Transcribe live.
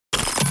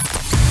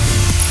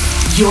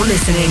You're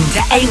listening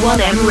to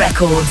A1M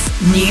Records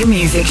New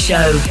Music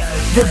Show.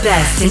 The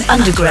best in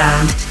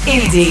underground,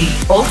 indie,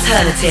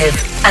 alternative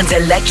and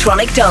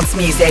electronic dance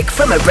music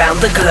from around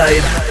the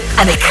globe.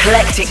 An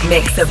eclectic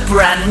mix of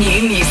brand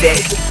new music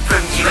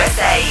from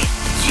USA,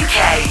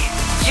 UK,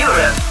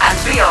 Europe and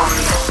beyond.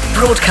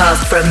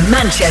 Broadcast from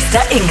Manchester,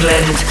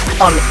 England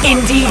on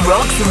Indie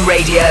Rocks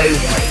Radio.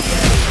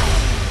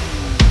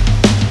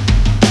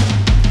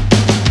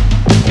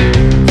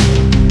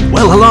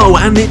 Well, hello,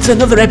 and it's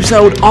another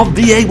episode of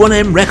the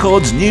A1M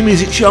Records New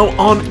Music Show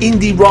on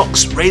Indie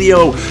Rocks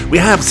Radio. We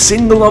have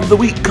Single of the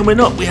Week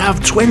coming up. We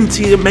have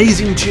 20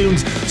 amazing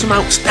tunes, some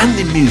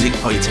outstanding music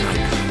for you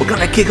tonight. We're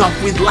going to kick off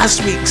with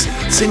last week's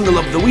Single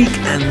of the Week,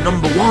 and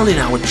number one in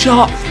our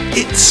chart,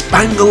 it's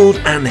Spangled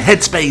and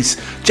Headspace.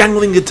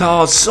 Jangling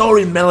guitars,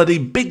 soaring melody,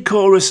 big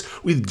chorus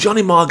with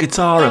Johnny Marr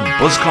guitar and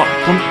buzzcut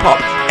punk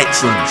pop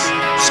excellence.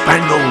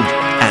 Spangled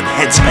and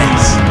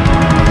Headspace.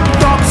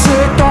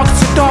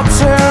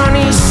 Doctor, I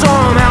need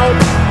some help,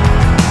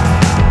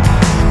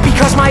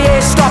 because my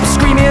ears stopped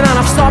screaming and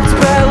I've stopped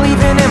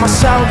believing in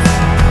myself.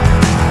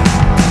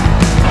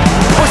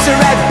 Push the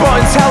red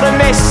button, tell the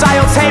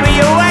missile take me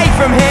away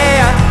from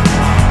here,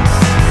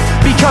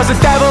 because the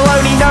devil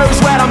only knows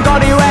where I'm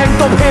gonna end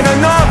up in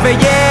another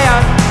year.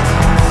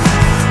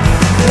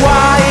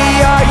 Why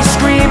are you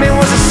screaming,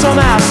 was it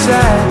something I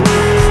said?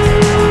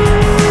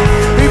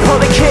 Who put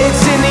the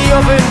kids in the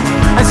oven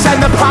and send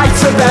the pie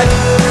to bed?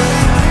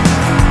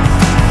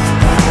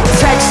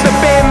 Text the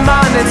bin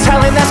man and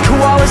tell him there's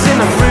koalas in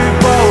the fruit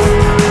bowl,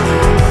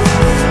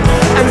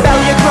 and bell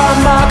your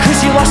grandma cause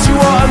you lost your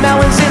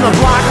watermelons in the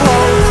black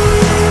hole.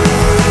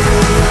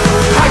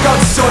 Hang on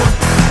son,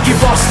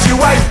 you've lost your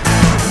way.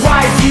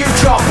 Why have you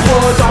dropped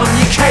blood on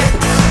your cape?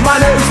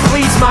 My nose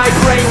bleeds, my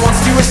brain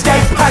wants to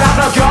escape, and I've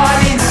not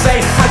gone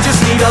insane, I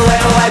just need a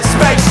little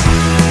headspace.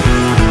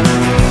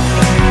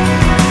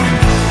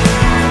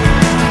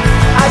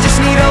 I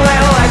just need a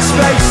little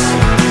headspace.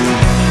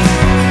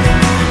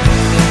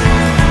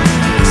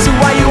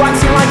 Why you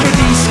acting like a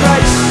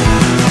disgrace?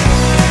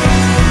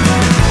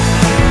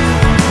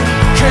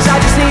 Cause I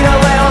just need a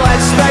little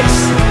headspace.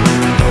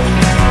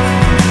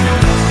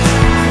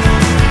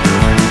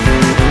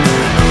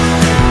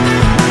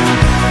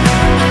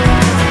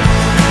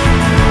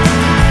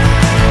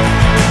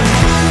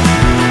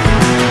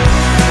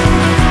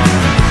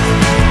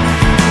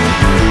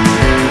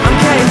 I'm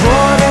getting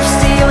bored of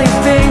stealing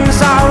things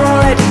that are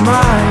already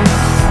mine,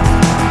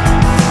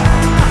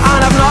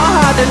 and I've not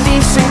had a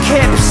decent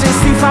kip since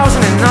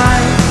 2009.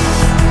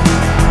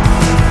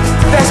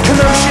 There's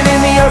commotion in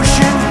the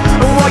ocean,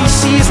 and what you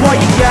see is what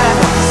you get.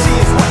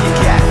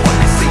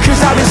 Cause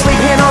I've been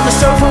sleeping on the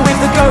sofa with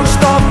the ghost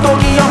of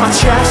Doggy on my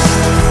chest.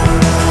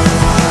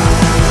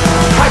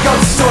 Hang on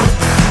son,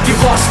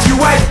 you've lost your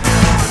way.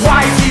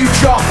 Why have you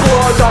dropped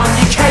blood on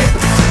your cape?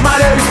 My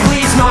nose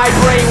bleeds, my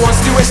brain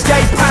wants to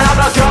escape, and I've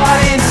not gone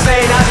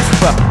insane.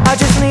 I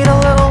just need a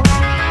little.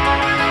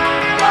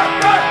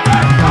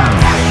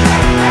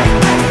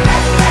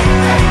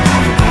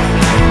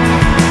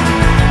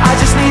 I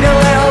just need a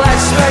little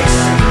headspace.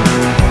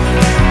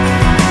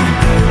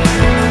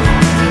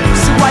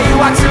 So why you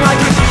acting like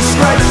a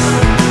disgrace?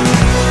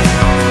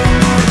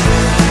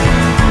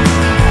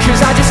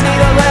 Cause I just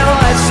need a little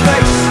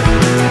headspace.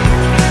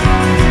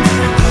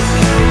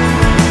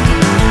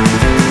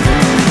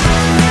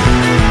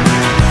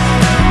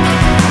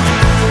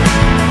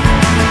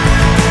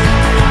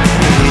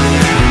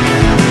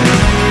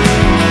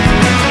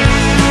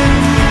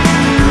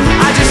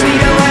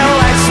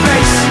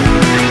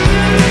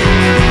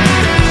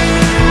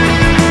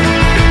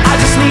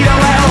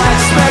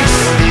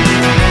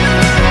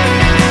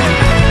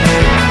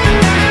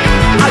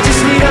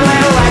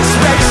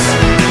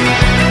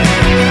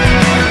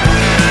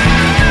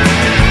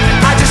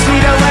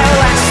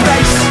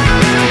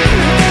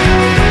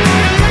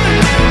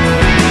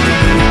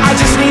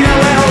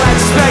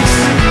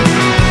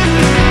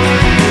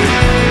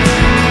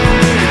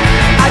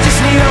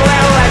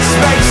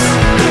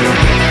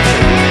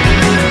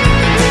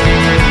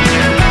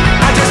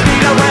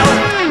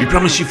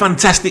 Promise you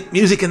fantastic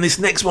music, and this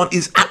next one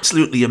is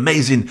absolutely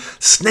amazing.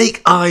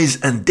 Snake Eyes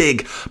and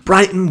Dig.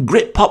 Brighton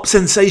grit pop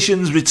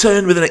sensations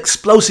return with an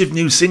explosive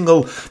new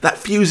single that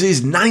fuses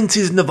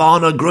 90s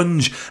Nirvana,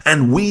 grunge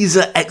and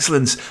Weezer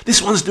excellence.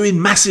 This one's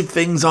doing massive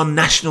things on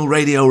national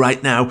radio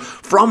right now.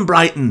 From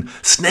Brighton,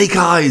 Snake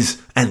Eyes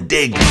and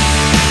Dig.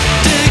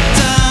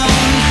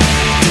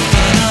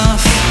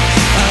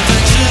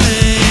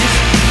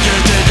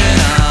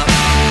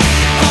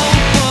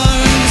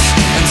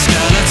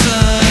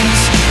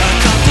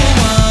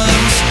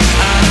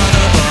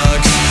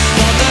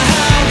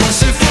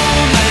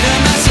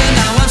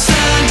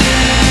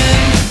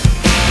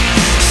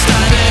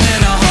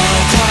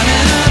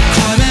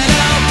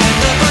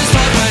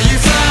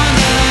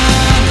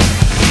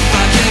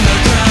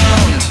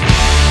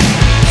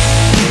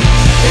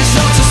 It's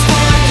not to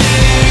spite you.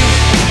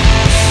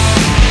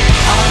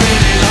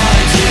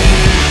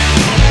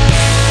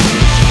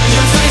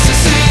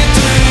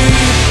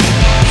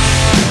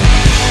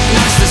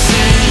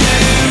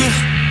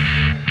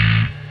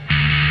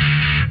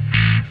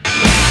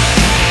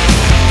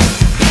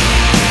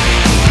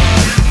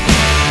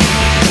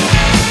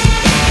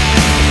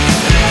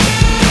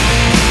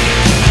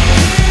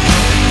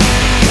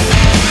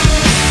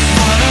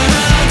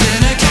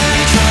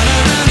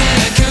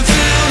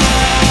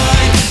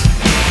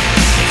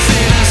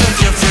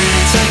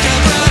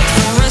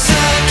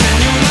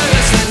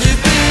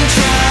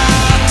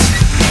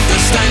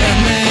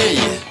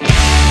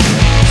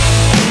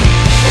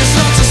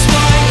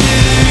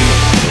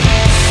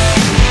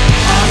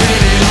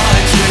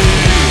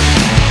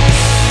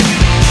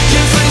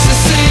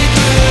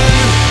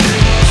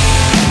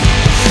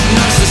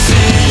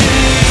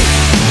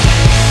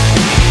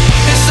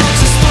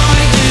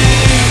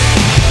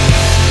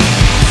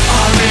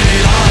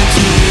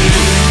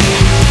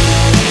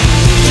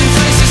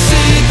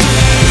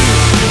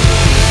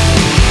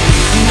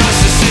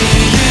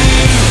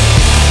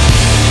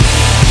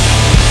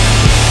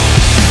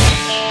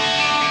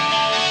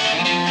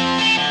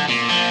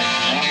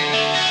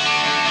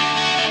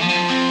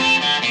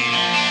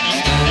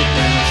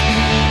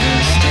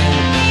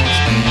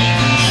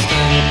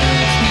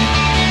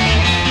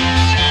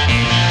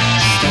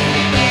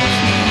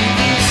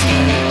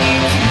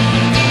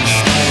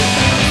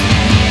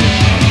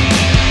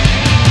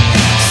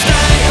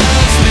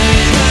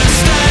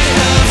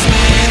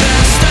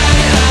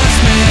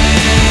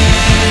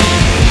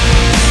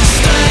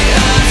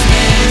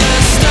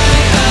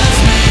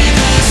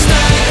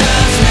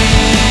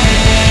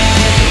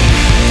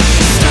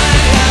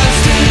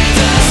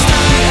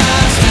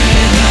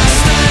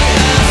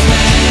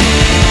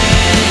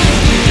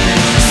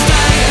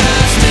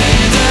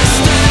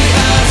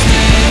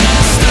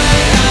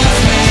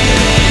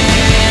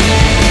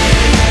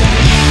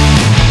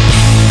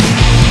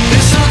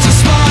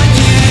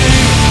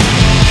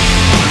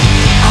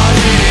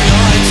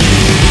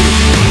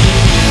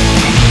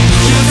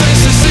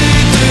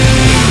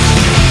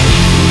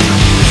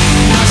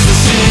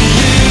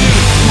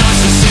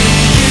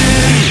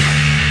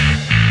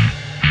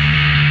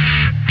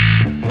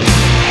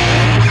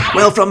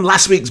 Well, from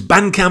last week's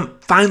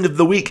Bandcamp find of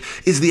the week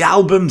is the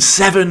album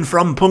 7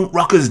 from punk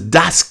rockers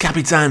Das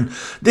Kapitan.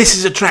 This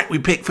is a track we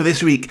picked for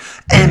this week,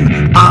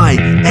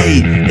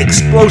 M.I.A.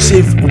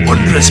 Explosive,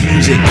 wondrous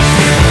music.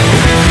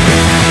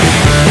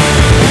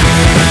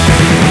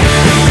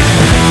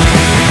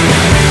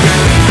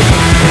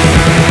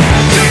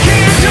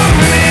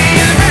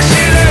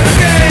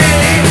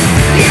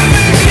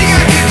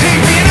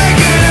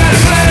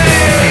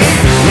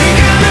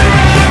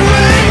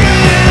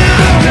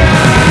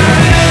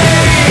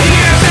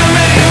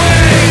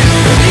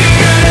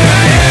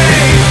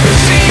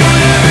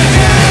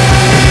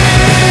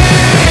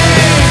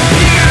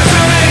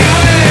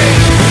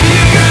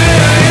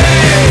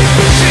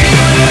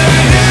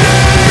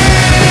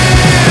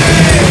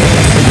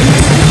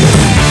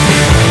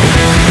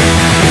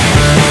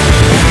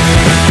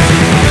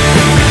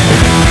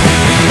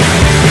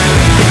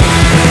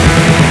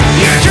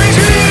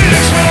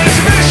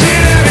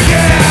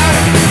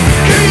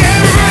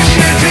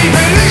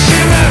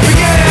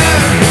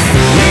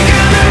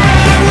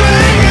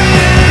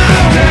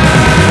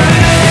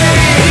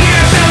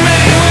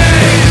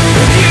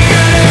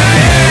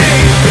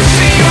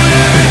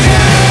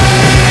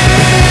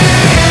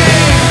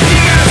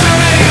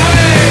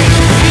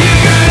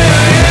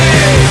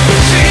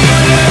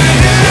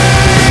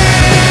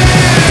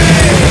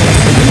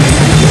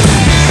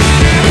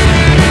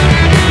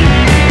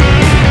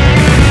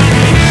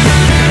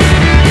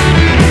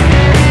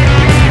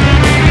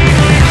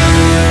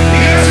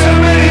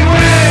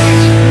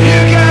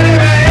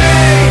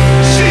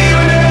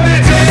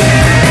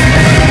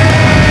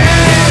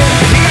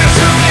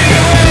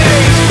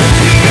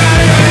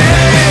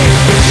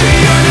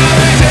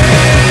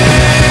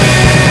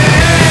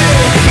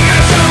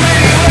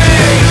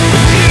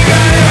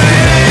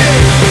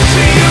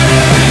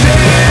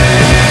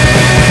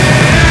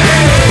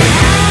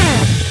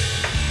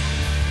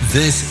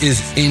 This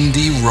is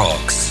Indie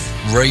Rocks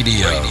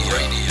Radio.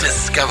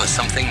 Discover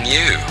something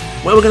new.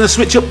 Well, we're going to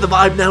switch up the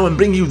vibe now and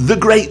bring you the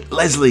great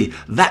Leslie.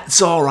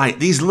 That's alright.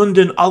 These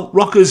London alt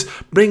rockers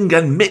bring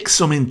and mix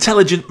some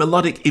intelligent,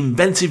 melodic,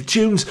 inventive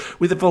tunes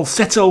with a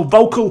falsetto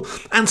vocal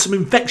and some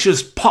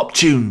infectious pop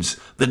tunes.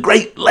 The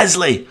great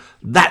Leslie.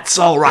 That's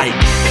alright.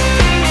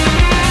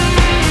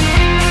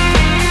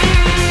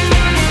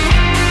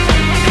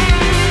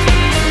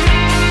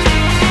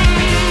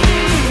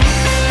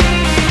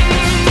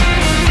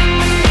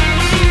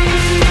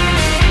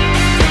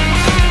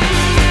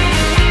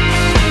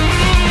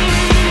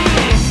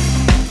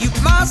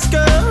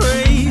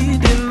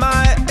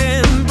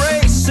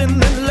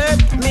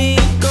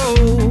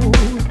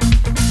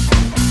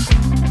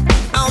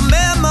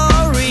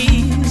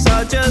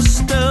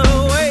 Just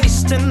a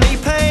waste and they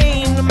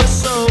pain my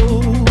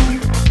soul.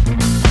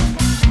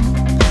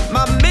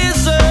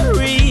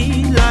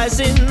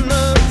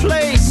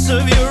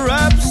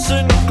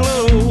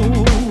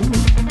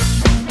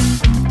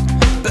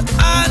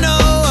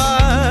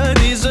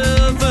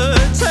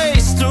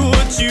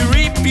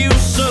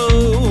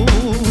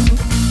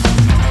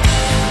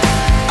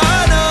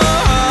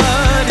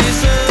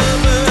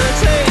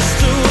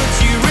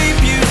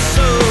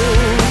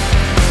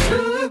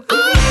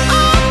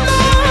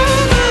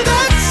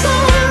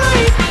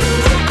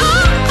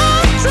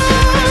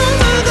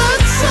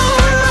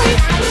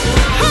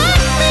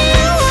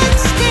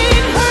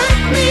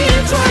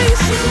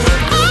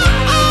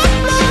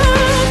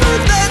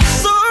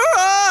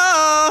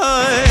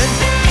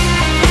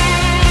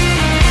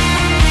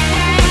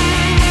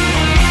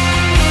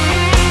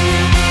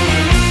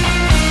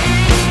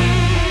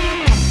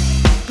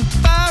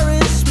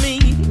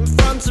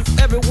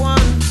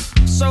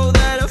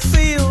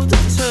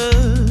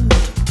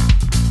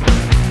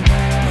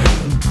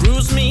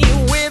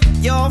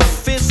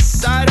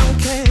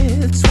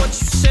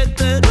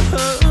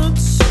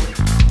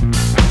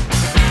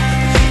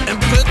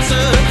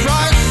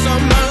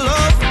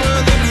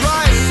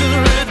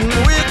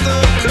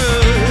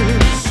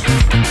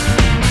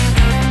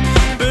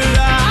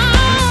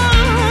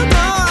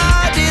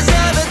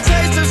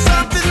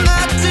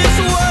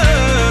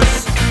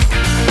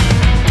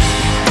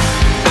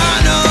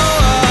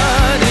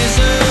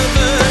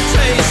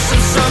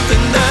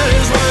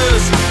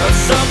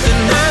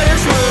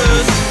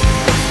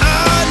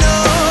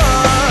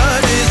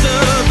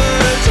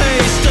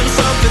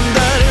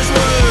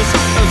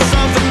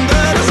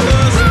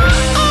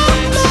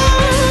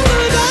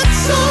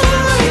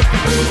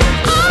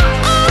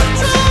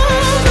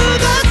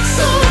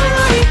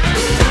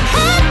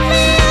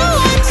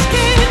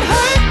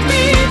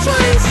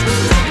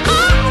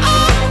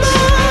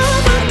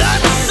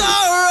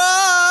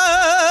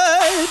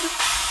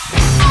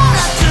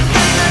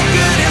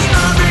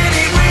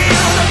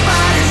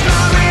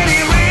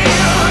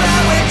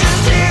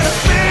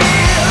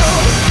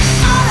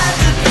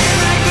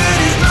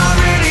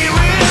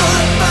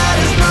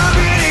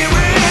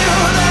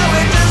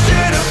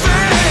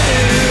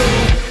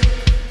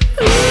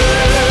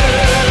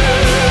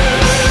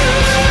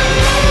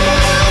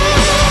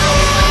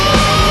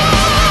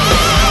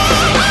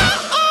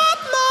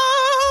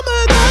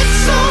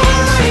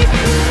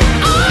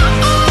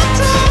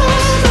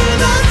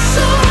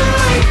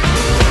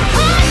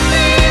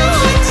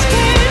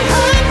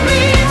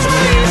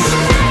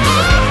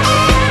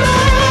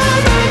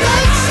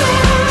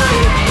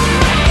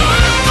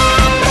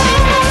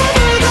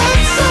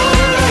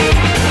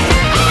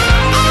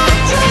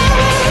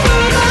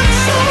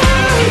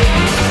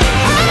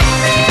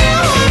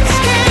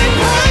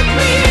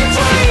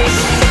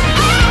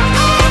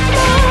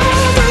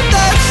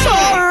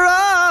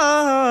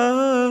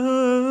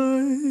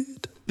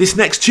 This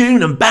next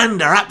tune and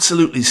band are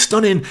absolutely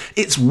stunning.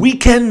 It's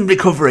Weekend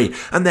Recovery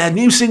and their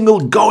new single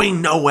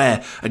Going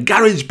Nowhere, a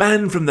garage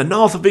band from the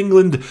north of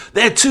England.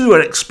 Their two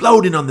are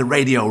exploding on the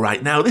radio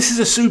right now. This is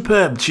a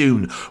superb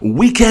tune,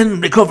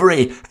 Weekend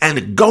Recovery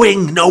and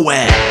Going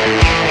Nowhere.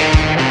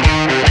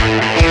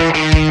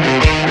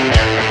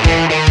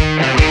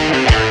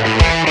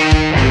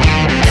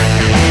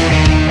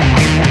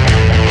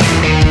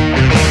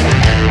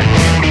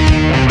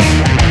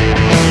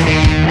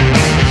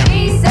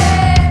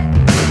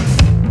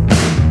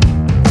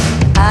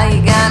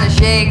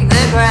 Shake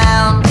the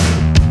ground.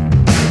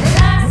 And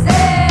I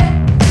said,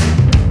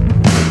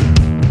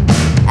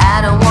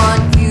 I don't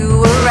want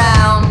you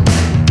around.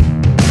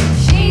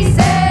 She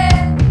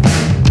said,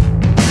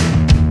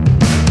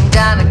 I'm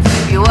gonna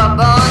keep you up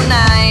all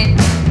night.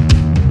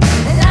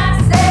 And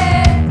I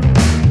said,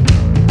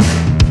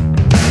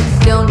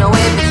 don't know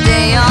if it's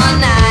day or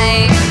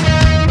night.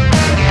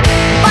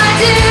 Why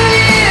do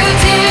you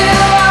do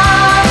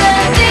all the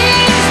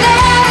things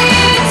that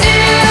you do?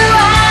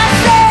 I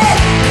said,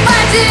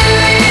 why do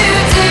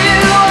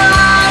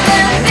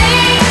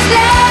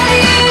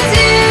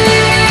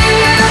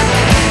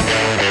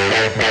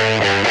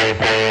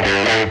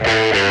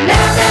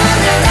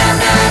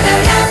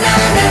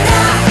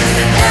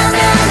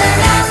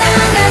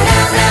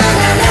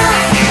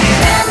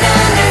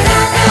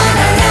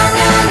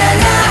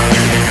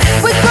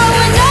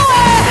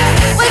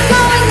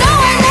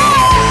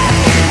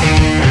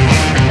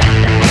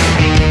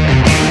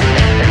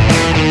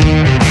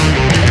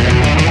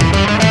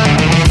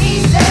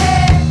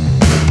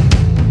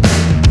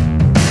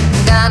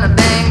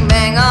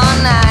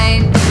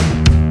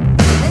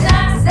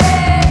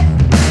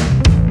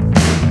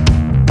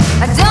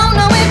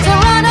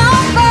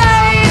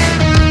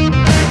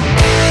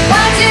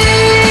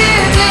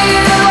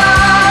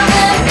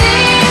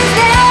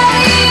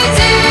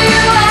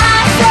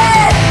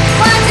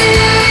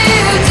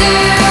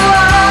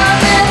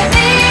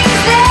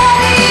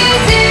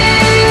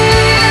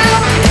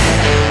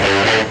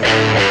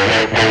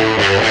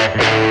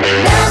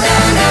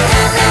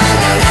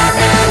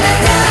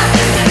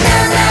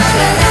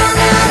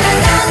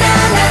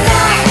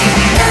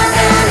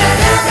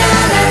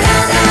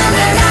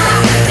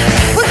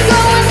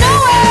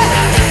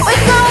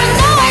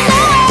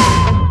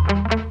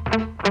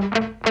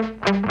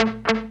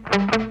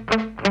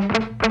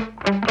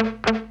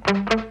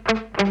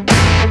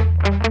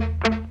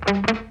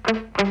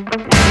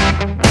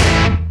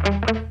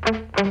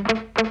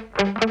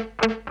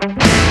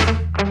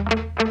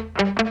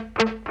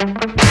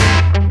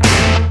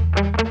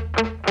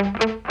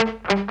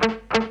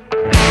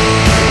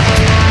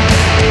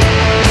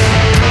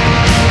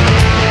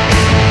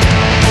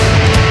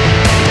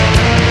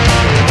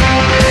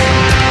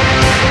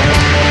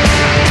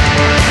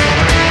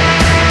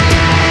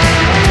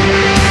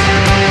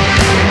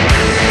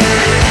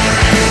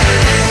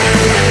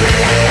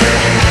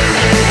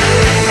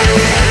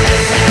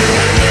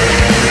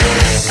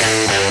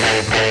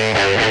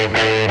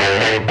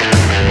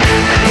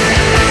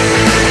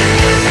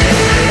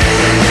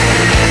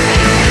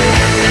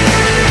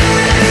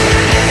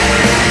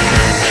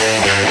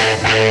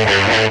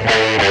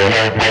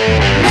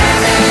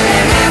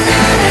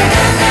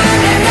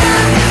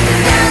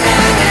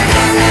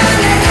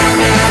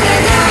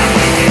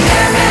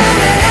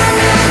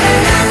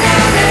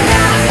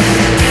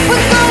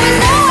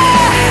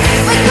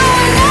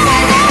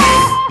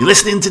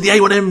Listening to the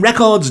A1M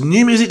Records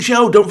New Music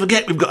Show. Don't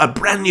forget, we've got a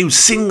brand new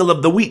single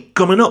of the week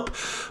coming up.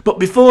 But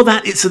before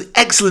that, it's an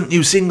excellent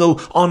new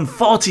single on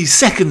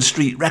 42nd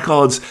Street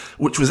Records,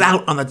 which was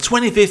out on the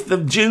 25th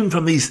of June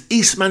from these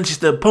East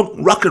Manchester punk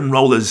rock and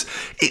rollers.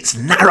 It's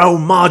Narrow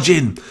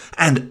Margin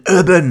and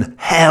Urban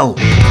Hell.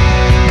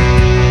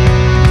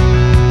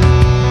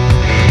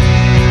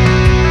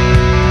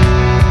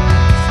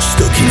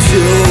 Stuck into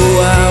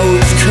a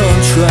hours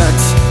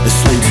contract, a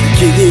slave to the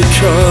gig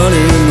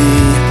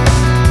economy.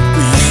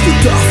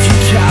 Stood off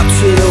your cap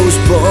to those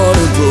born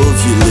above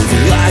you,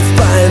 living life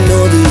by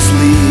another's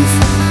leave.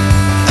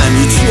 And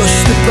you're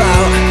just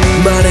about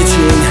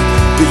managing,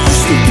 but you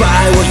still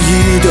buy what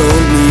you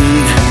don't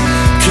need.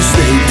 Cause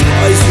they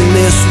poison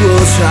this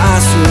world's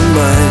hearts and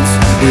minds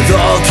with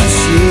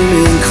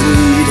all-consuming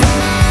greed.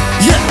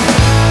 Yeah!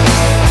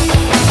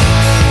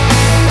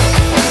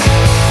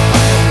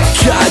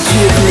 God,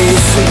 give me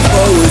some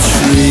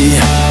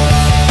poetry.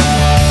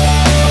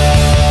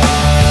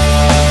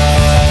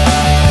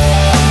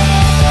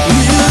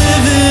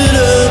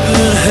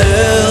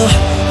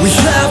 We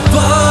have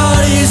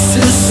bodies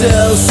to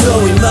sell,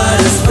 so we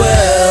might as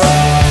well.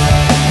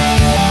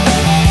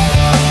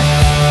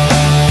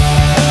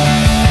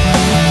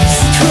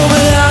 So come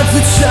and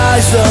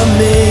advertise on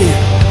me,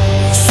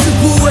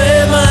 strip away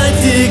my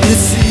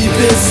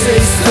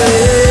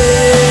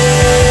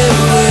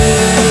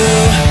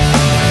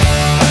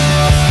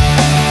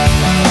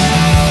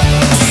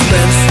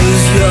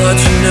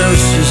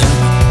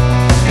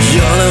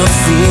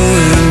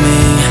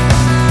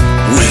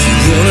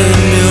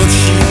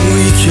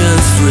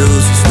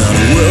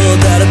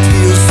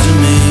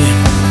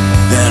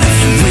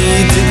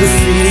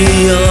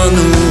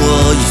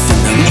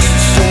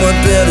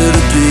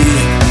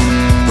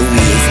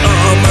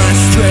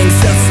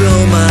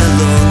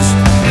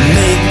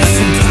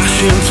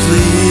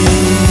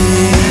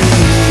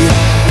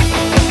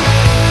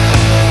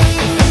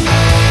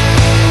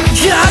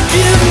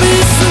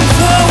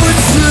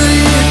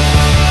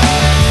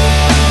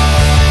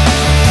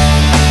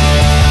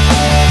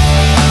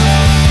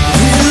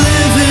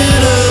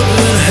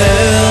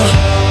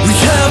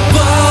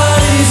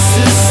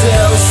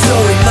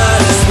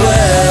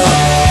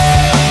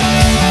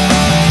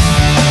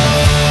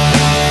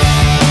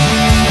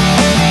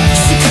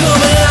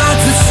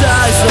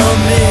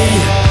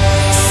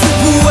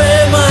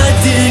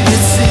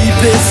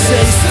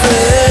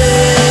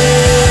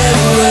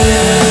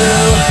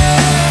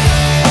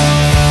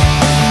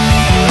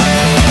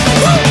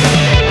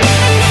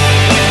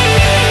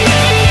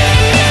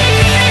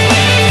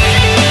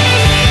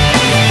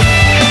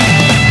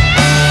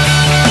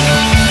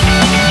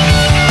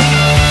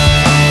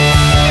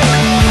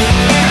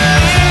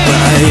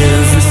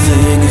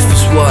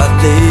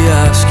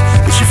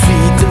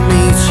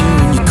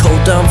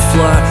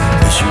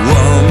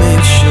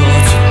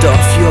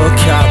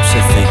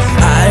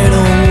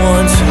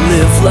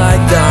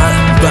like that.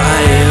 Buy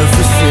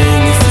everything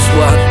if it's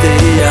what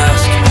they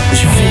ask. As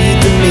you feed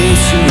the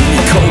meter in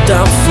your cold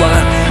down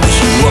flat, as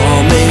you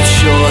all make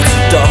sure to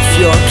doff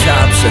your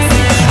caps. I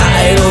think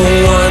I don't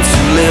want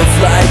to live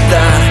like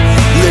that.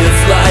 Live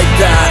like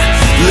that.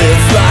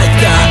 Live like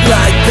that,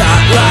 like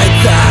that, like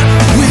that.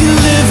 We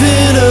live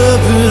in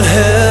urban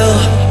hell.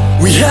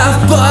 We have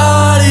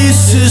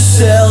bodies to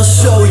sell,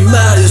 so we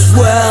might as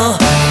well.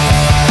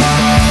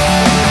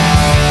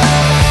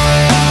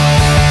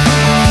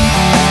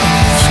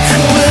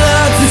 Come and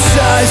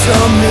advertise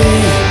on me.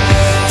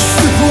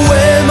 Strip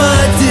away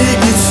my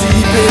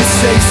dignity, but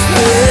take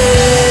farewell.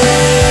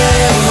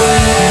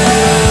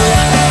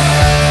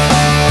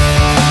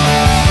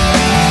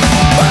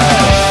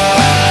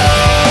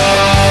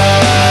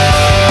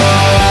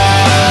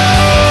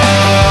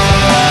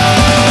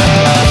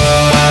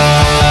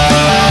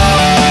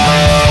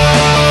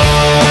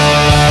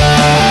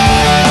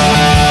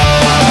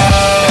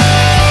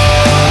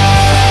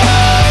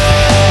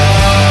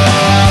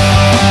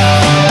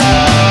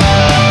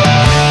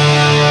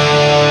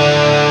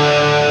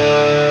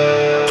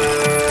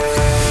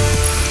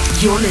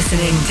 You're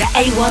listening to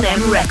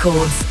A1M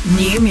Records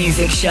New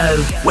Music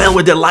Show. Well,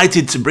 we're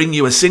delighted to bring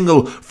you a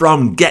single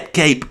from Get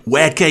Cape,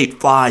 Wear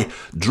Cape, Fly,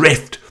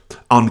 Drift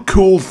on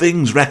Cool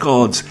Things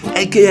Records,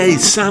 aka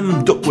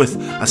Sam Duckworth,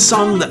 a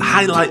song that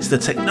highlights the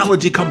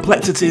technology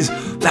complexities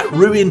that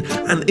ruin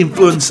and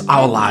influence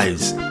our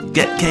lives.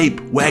 Get Cape,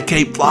 Wear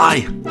Cape,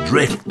 Fly,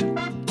 Drift.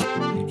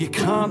 You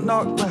can't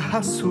knock the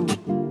hustle,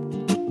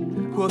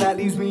 well that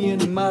leaves me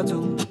in a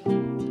muddle.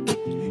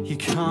 You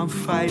can't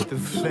fight the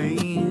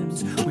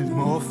flames with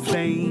more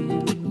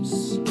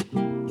flames.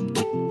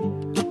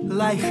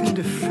 Life in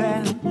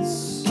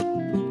defense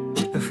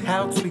of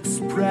how to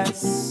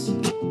express.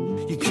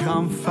 You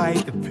can't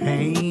fight the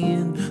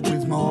pain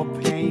with more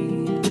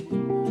pain.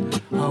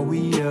 Are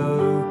we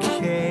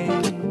okay?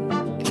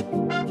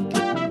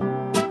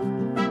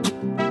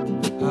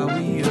 Are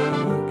we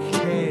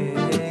okay?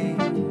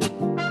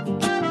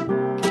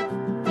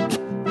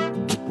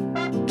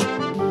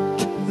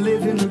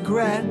 Live in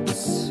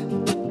regrets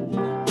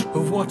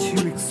of what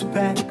you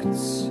expect.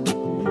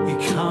 You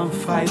can't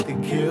fight the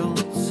guilt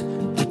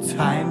that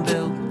time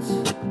built.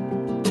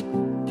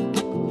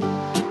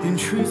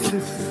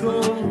 Intrusive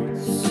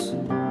thoughts,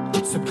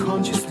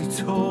 subconsciously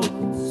taught.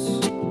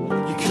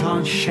 You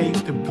can't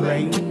shape the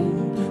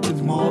blame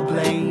with more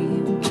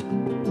blame.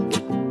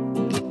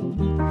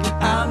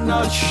 I'm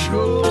not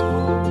sure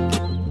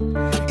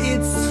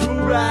it's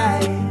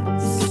right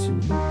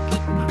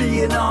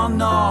being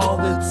on all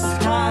the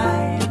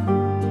time.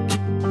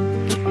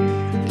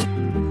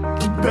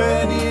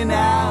 Burning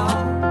out,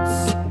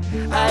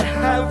 I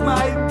have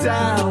my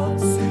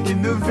doubts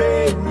in the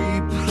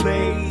very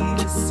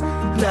place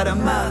that I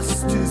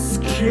must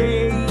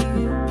escape.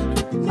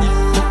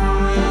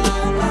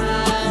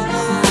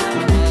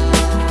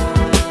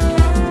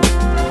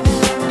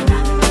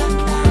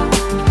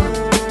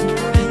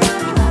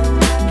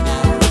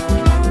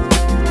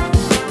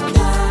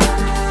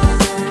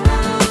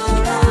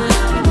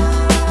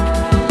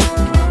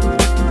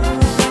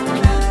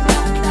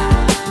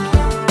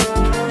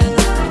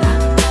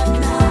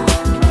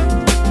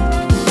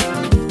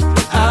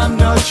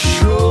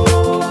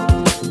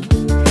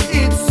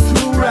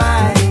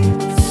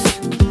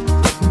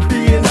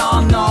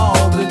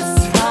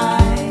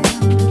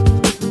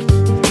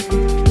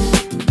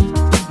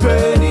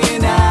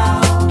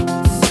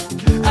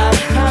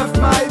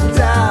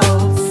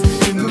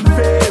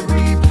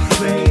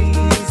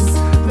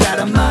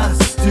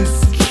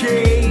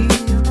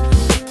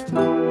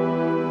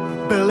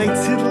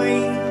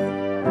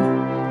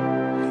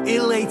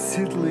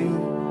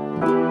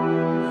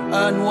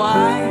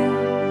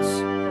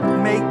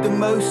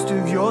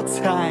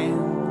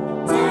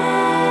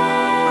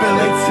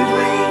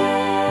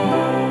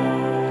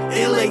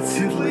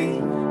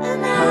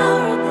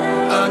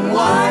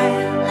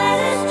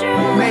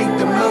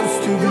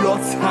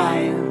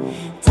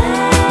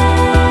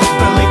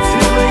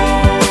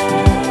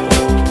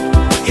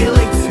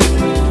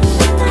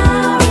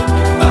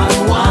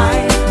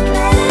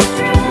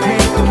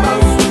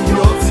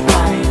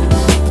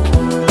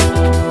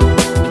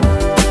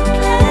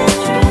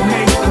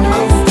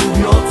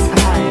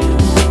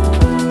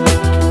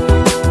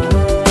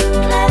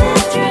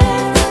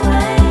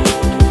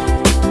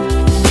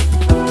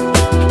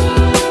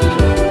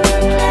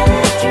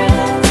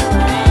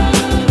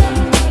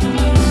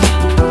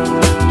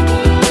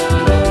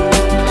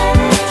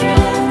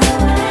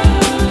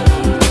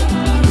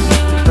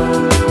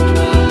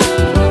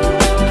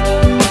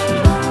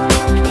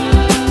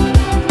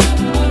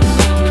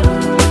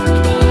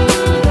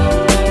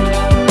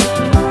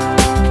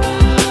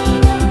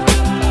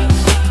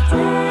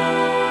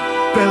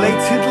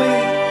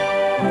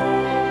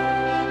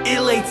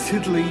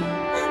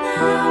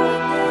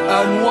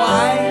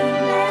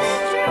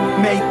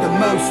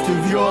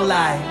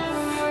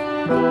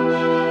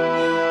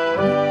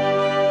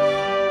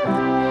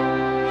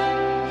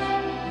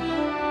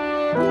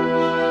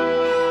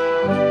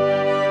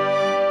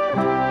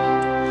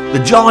 The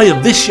joy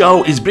of this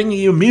show is bringing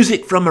you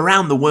music from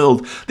around the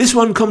world. This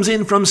one comes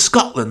in from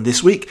Scotland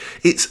this week.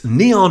 It's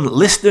Neon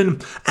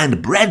Liston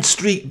and Bread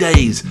Street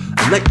Days,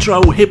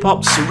 electro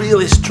hip-hop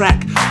surrealist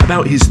track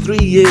about his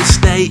 3-year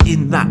stay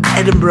in that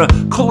Edinburgh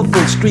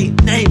colourful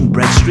street named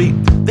Bread Street.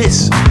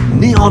 This,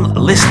 Neon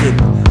Liston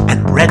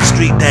and Bread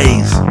Street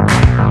Days.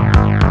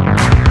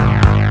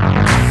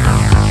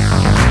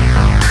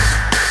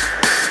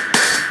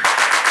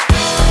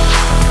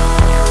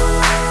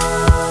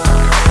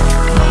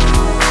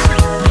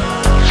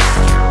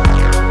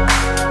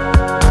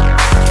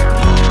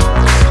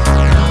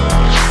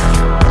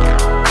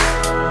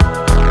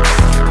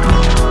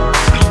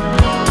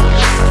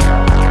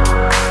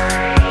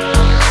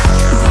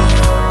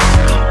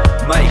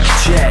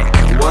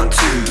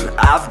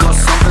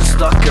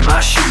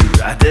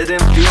 I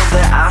didn't feel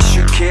that I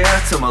should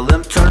care till my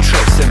limp turned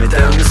trips sent me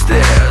down the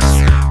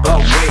stairs. But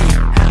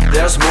wait,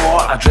 there's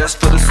more. I dressed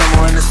for the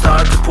summer and it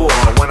started to pour.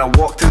 When I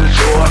walked through the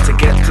door to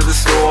get to the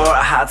store,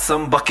 I had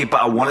some bucket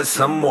but I wanted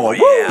some more.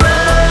 Yeah.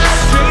 Bread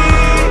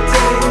Street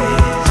days,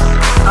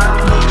 I'm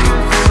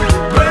looking through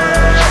the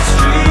Bread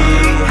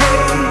Street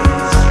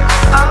haze.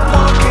 I'm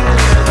walking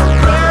in the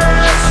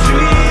Bread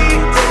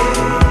Street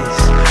days,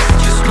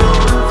 just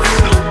going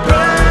through the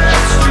Bread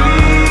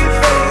Street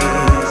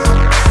phase.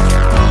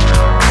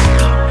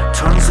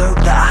 Turns out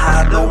that I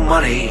had no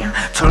money.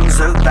 Turns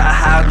out that I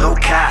had no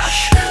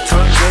cash.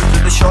 Turns out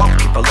that the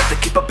shopkeeper let to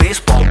keep a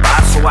baseball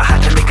bat, so I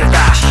had to make a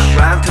dash.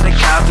 Ran to the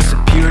cab,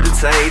 disappeared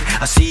inside.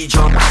 I see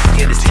John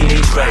in his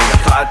teenage ride. I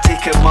thought I'd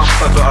take him up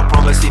about a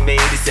promise he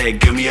made. He said,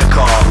 give me a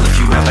call if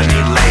you ever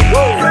need lane.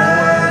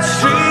 Bread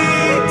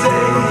Street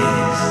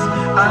days,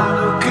 I'm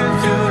looking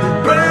through the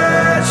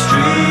Bread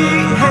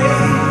Street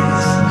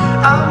haze.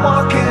 I'm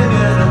walking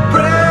in a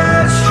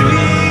Bread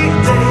Street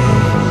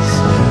days,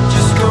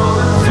 just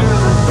going through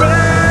the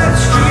Bread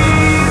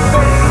Street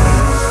phase.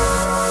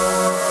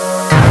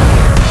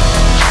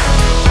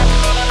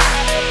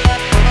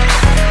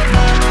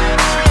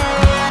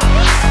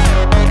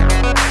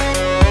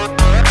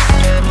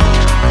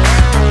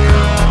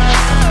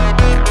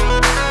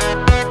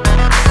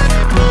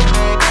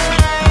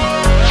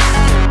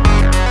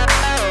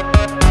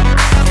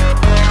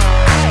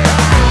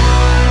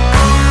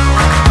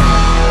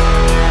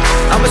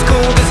 I'm as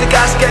cold as a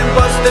gas getting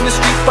buzzed in the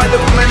street by the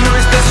woman who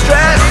is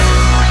distressed.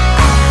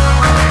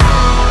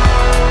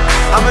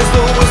 I'm as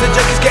low as a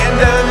junkie's getting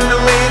down in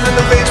the lane in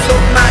the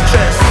rape-soaked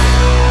mattress.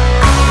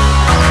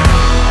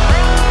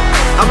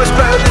 I'm as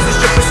proud as the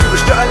strippers who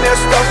were strutting their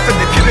stuff in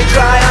the pubic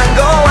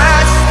triangle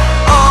west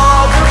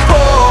of the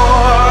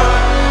poor.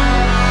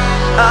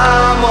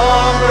 I'm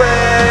on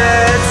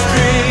Bread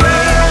Street.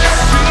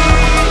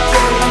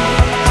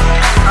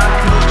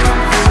 I'm looking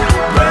through the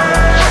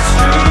Bread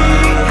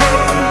Street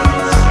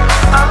haze.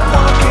 I'm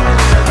walking in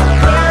the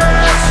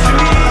Bread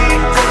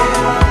Street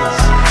days,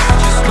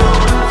 just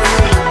going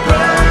through the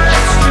Bread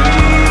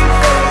Street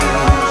phase.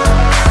 Bread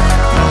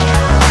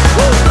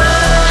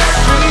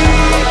Street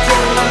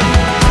days,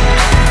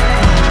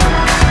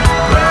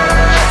 Bread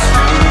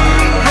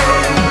Street haze, Bread Street days,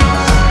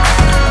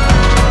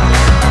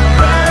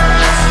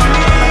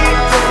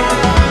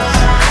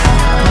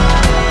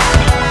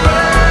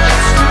 Bread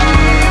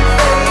Street phase.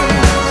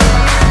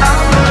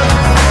 I'm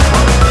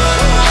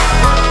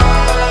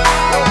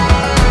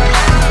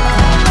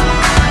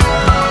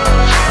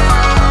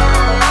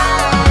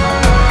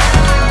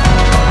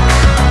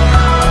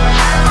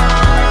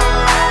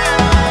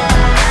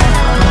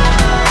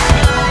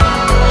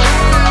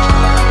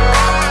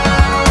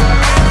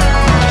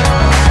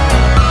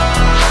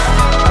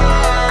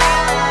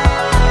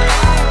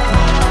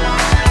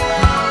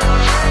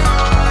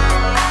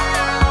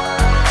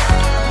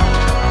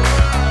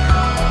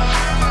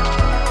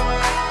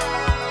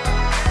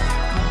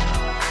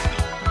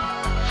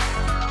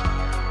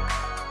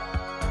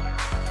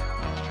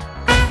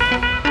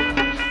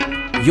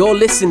You're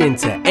listening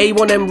to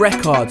A1M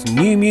Records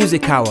New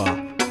Music Hour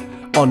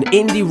on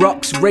Indie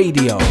Rocks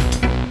Radio.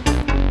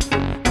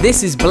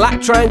 This is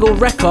Black Triangle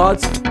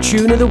Records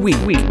Tune of the Week.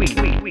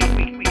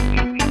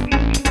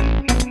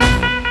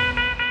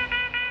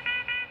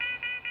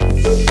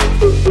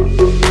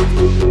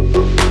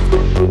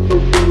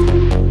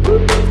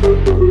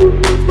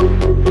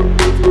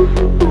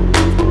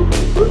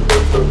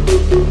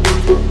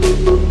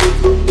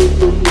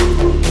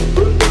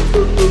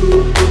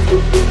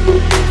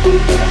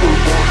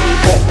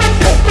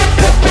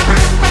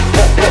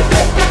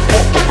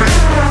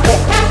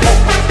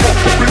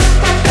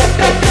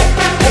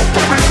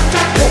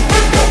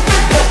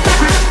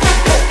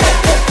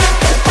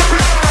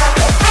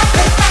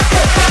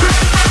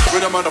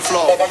 Rhythm on the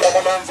floor,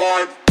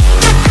 vibe.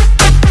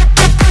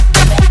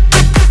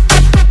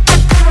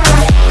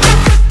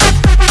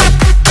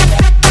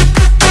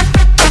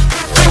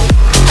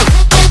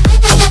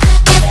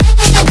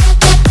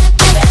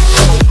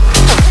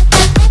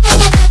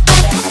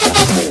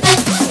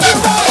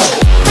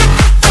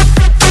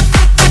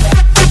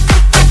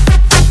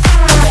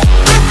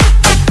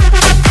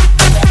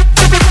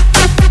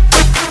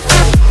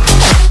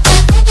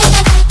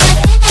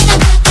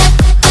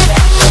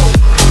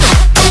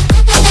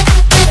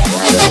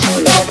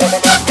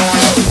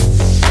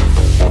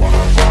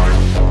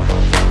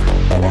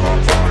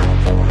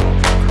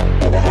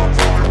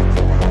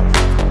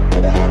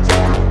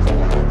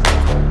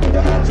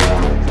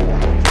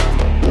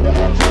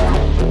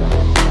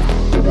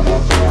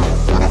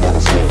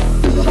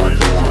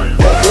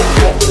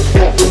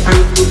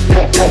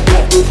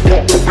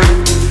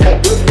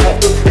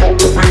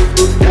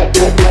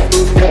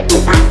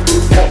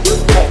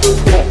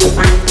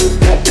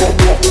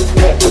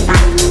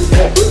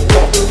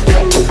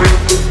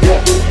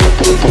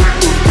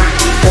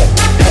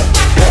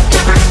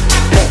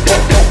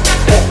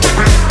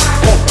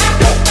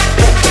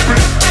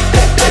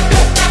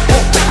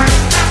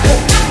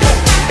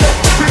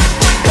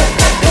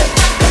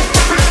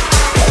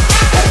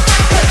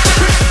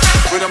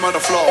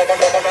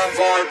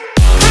 vibe.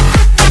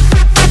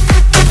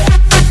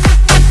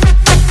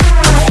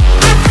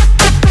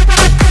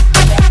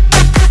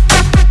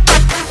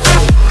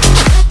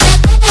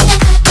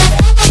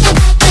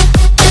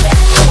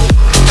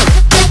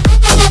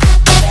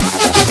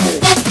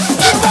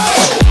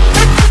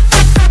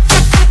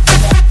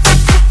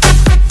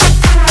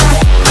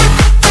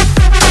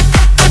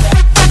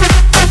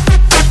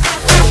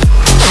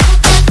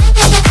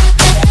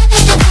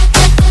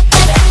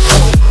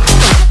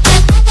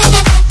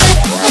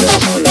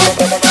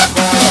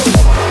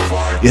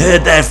 You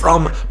heard there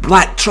from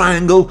Black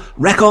Triangle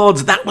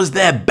Records. That was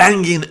their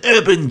banging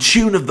urban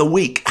tune of the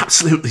week.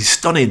 Absolutely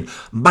stunning.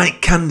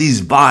 Mike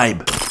Candy's Vibe.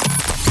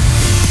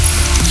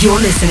 You're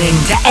listening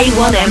to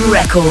A1M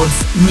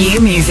Records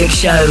New Music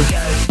Show.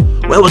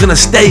 Well, we're going to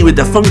stay with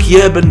the funky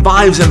urban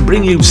vibes and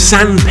bring you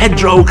San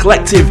Pedro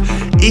Collective,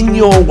 In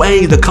Your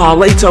Way, the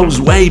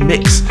Carlito's Way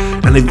mix,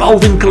 an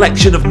evolving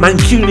collection of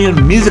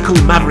Mancunian musical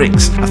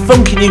mavericks, a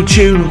funky new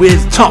tune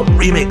with top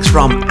remix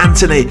from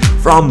Anthony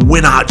from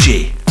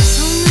Winarchi.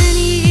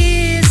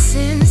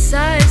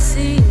 I've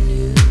seen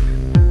you.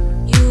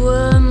 You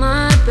were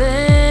my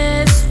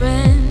best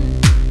friend.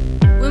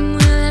 When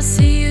will I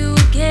see you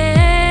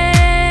again?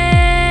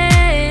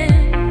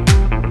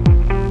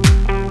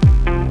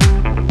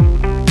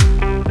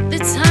 The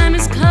time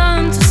has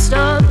come to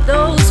stop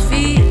those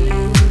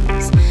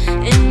feelings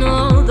and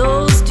all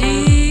those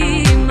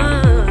demons.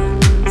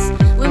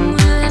 When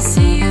will I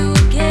see you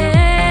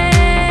again?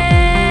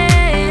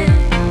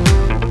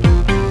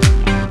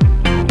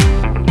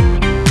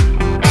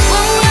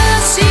 When will I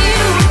see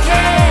you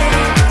again?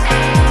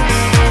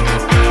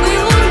 We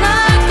will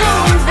not go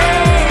in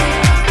vain.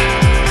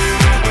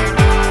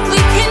 We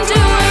can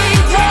do it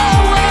your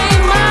way,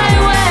 my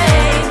way,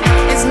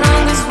 as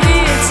long as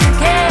we're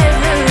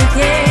together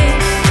again.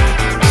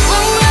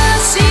 When will I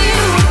see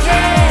you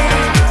again?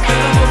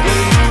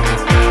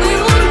 We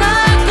will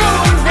not go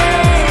in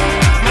vain.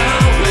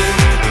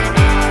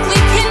 We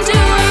can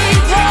do it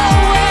your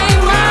way,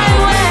 my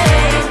way,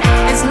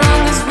 as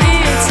long as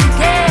we're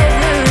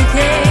together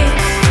again.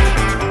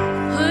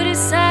 Put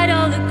aside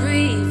all the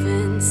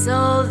grievance,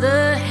 all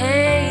the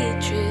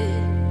hatred.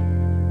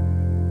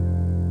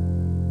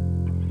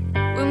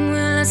 When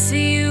will I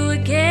see you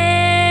again?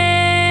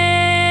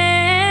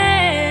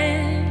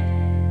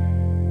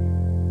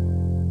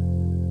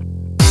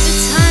 The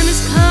time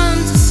has come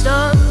to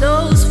stop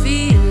those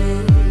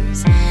feelings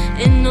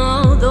and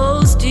all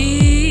those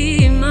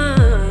demons.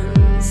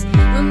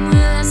 When will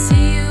I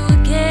see you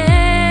again?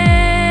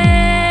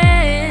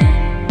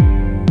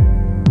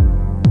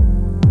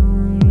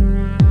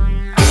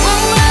 When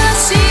will I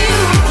see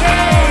you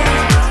again?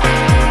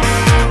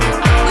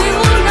 We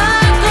will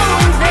not go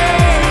in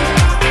vain.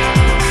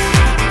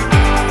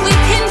 We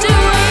can do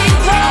it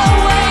your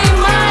way,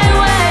 my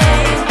way,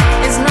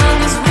 as long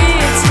as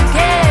we're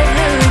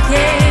together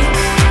again.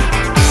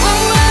 When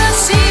will I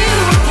see you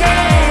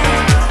again?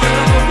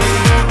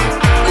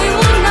 We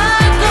will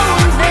not go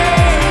in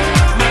vain.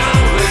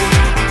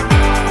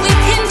 We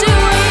can do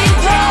it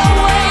your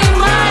way,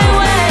 my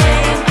way,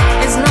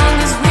 as long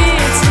as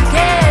we're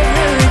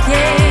together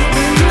again.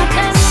 You're my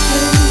best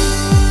friend.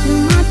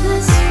 You're my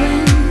best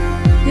friend.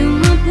 You're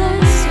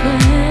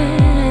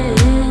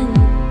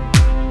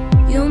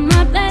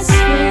my best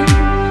friend.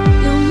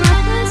 You're my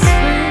best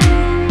friend.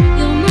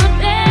 You're my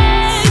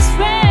best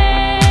friend.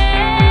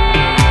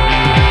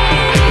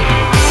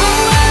 When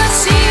will I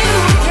see you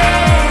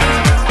again?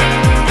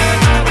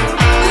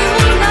 We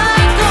will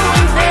not go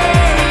in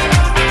vain.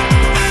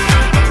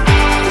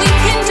 We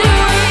can do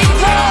it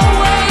your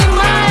way,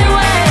 my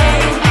way,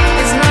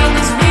 as long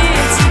as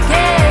we're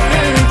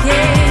together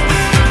again.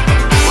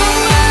 When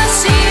will I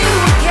see you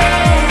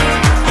again?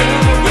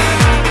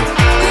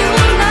 We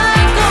will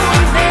not go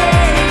in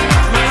vain.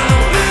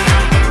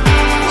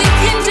 We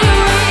can do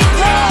it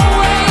your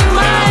way,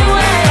 my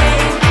way,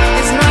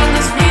 as long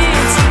as we're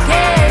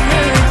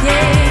together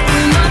again.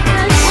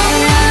 When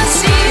will I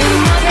see you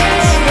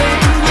again?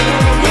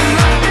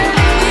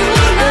 We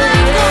will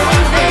not go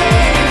in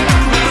vain.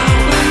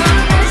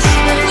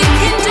 We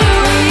can do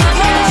it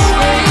your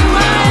way,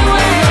 my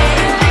way,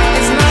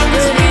 as long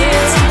as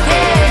we're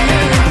together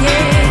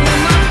again.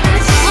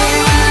 When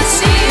will I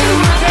see you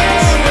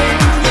again?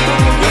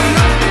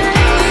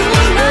 We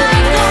will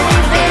not go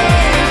in vain.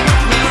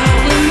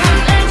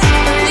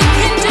 We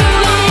can do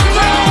it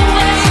your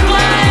way,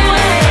 my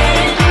way,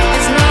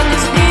 as long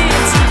as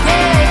we're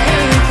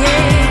together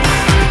again.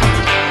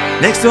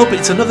 Next up,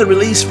 it's another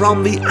release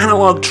from the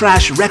Analog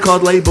Trash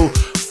record label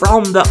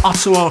from the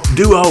Ottawa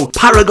duo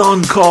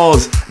Paragon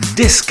Cause,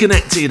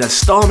 Disconnected, a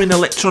storming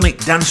electronic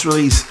dance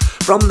release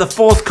from the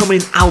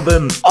forthcoming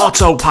album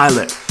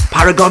Autopilot.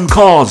 Paragon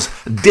Cause,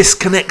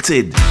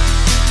 Disconnected.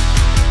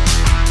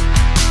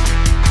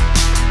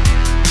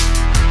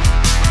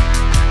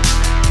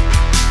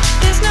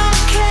 There's no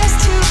place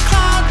to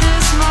cloud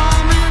this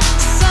moment.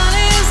 Sun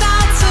is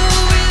out, so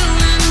we'll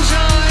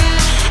enjoy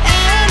it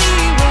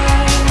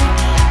anyway,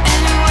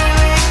 any way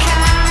we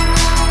can.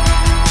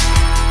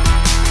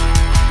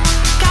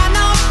 Got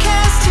no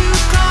cares to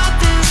cloud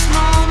this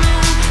moment.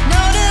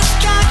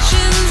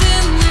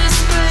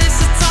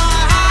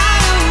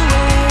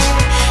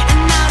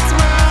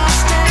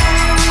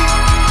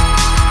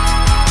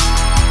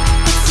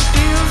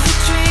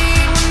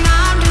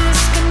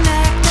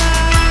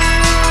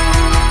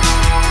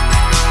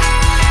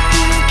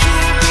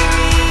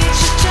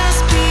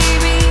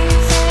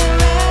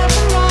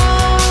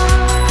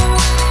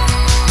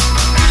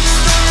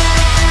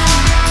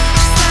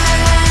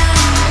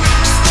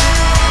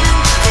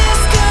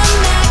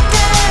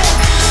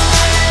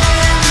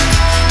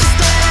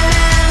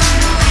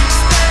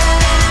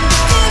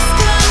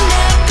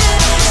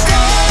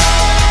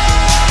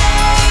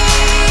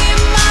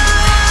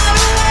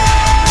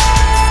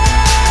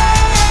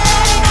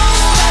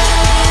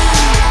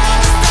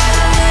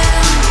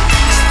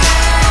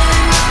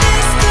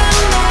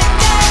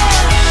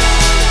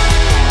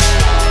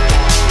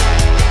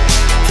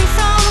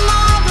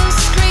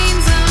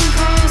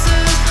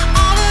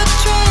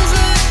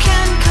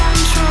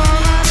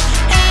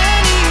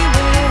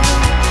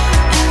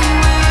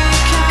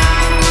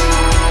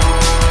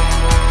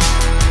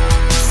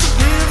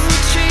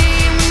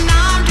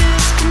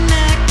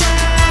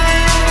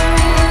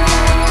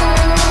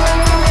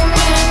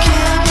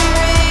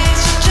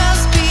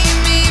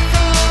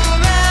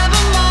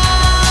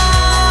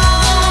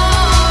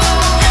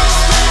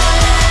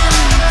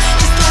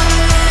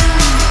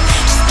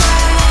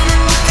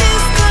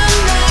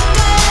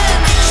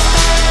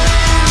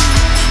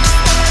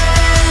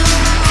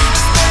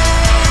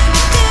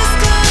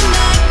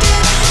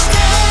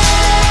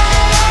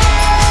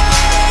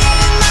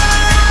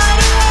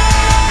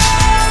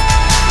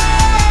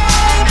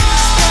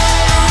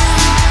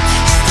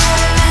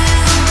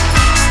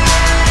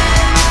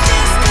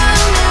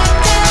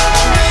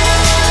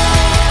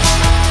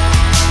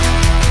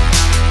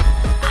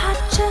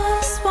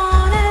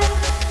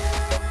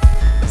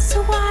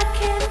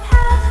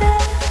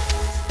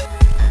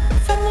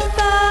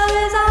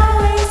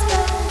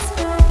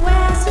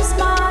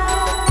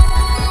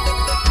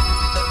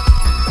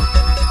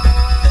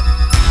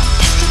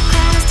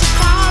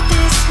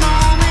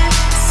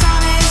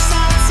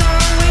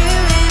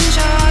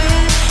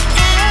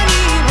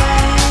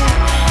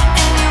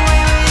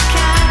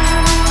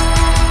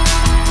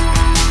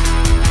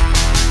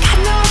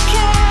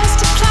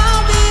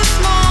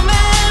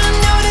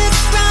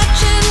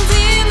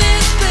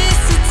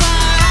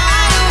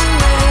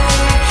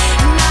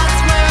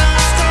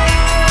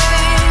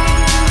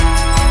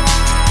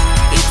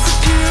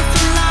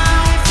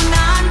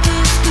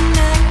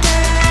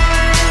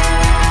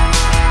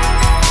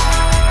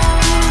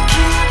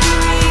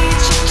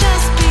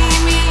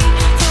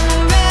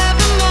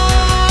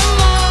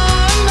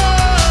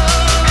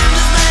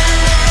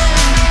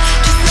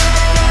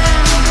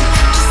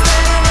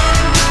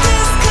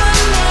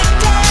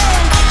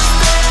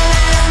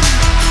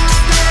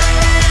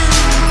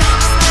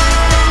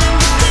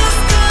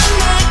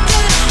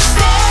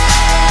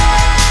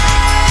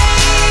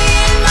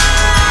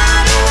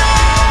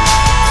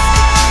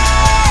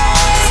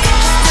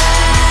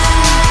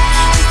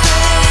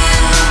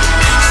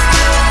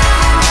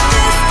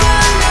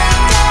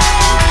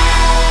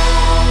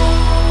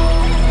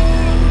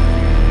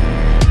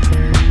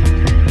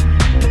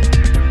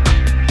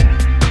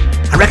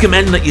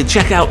 recommend that you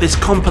check out this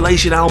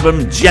compilation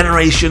album,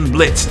 Generation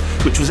Blitz,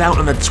 which was out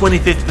on the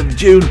 25th of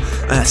June.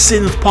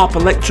 Synth pop,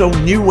 electro,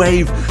 new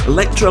wave,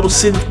 electro,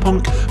 synth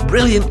punk,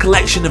 brilliant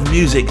collection of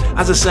music.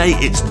 As I say,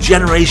 it's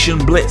Generation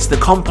Blitz, the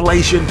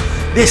compilation.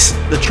 This,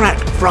 the track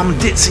from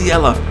Ditsea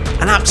Yella,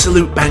 an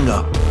absolute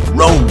banger,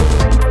 Rome.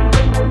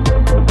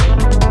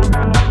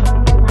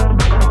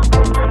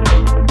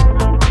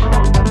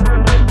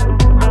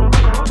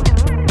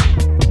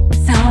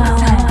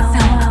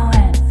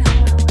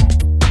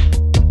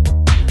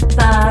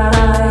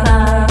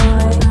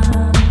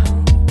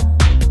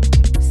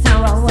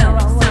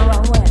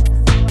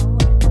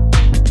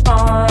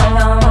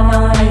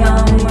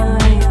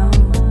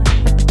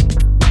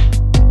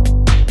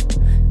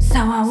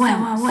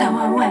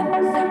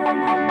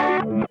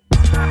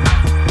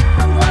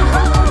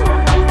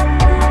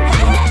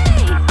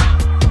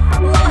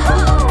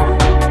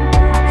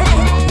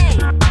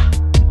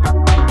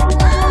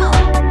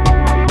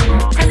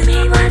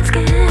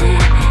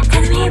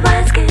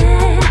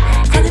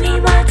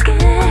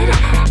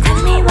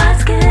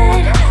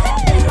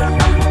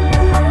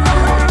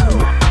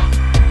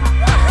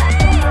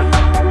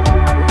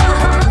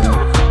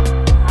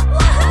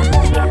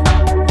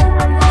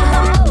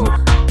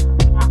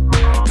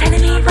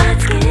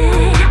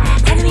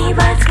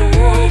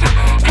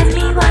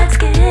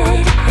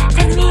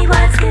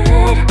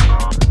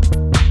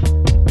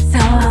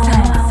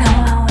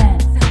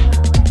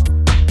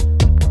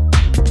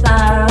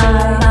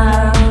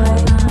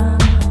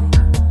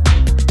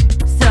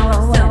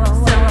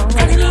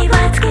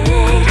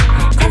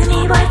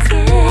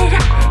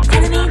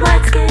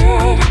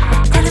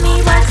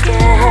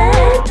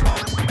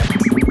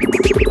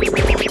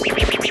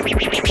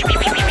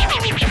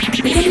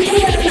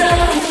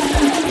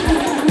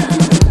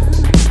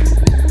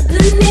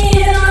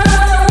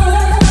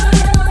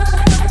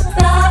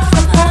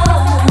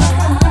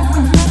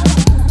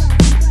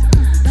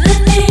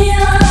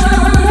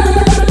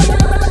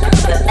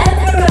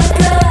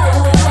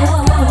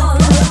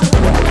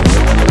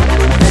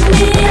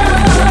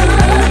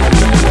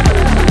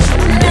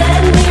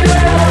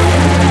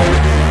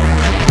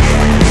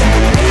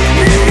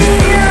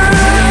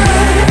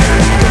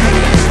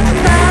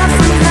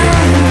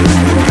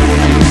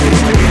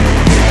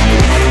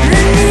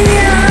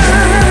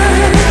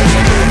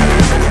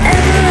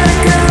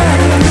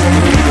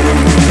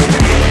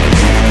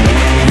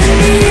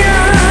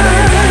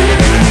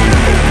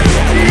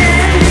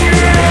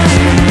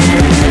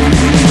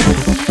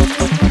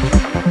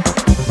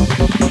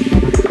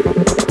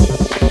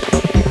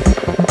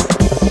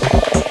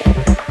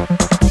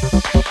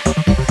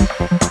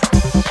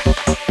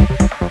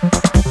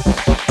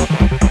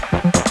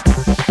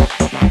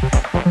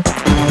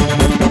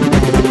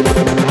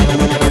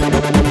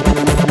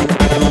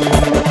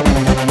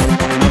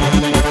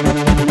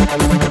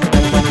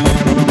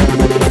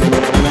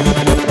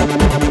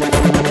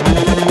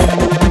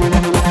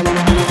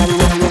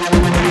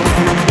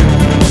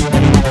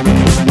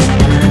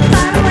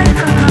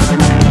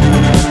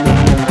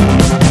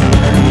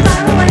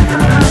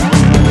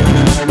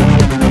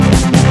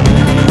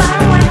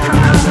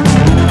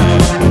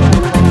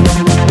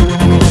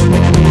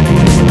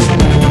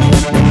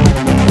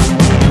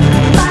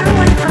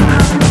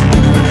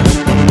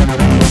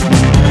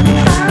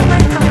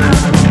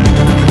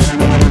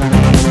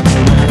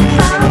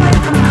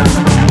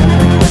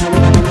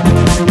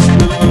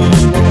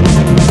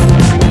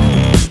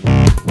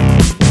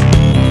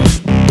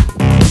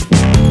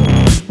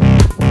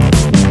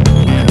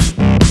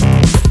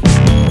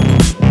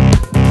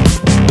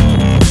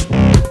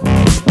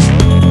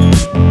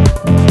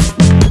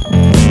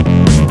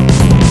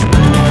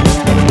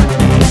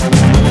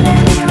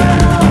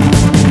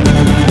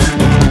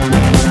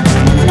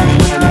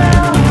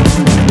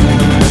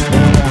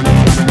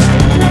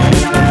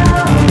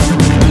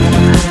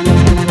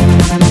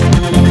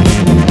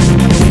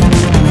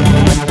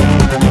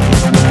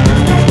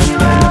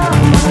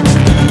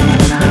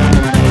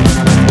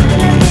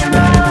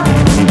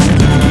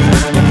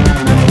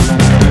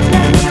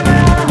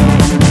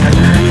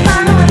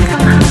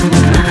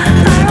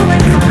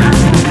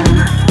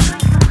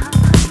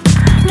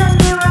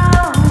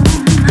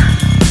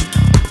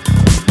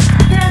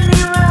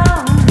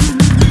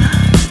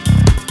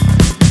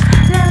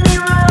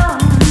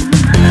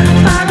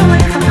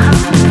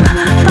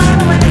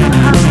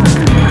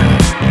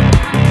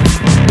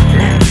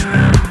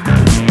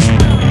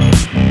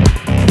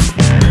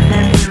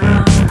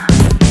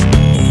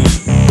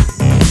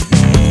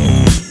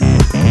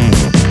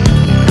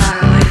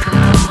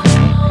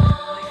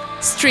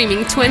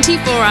 streaming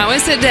 24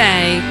 hours a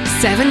day,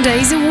 7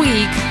 days a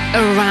week,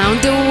 around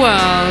the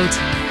world.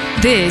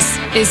 This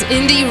is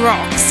Indie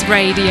Rocks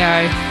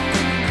Radio.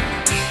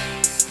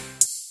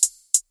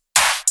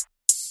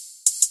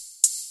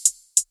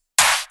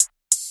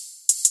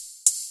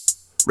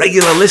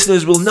 Regular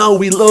listeners will know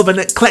we love an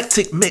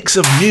eclectic mix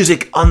of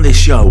music on this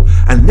show.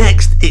 And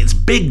next, it's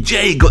Big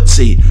Jae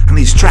Gutsy and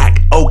his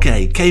track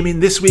OK came in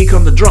this week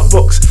on the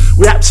Dropbox.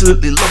 We're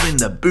absolutely loving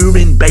the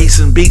booming bass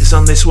and beats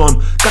on this one.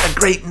 Got a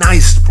great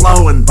nice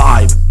flow and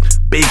vibe.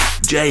 Big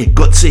Jae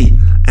Gutsy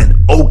and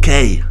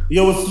OK.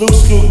 Yo, if Luke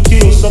Scoop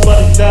killed,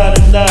 somebody died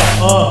tonight.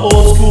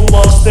 Old school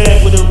Mustang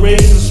with a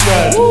racing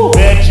stripe.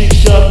 Bad chick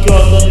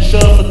shotgun, nothing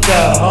shut for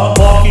time.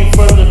 Walking in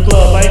front of the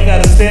club, I ain't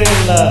gotta stand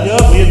in line.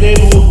 When your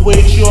neighborhood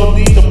wait, you don't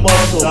need the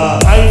muscle.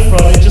 I ain't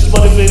frontin', just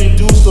motivated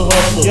dudes to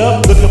hustle.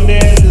 Look a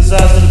man in his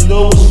eyes and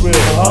know it's real.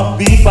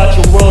 Beef out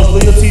your worlds,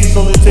 loyalties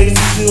only takes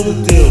to seal the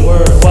deal.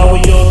 While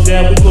we on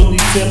down, we gon'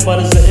 need 10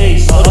 bodies of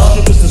ace. All the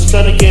strippers that's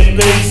trying to get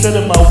paid, send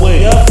it my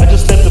way. I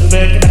just left the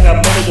bank and I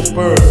got money to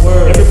burn.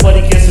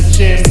 Everybody gets a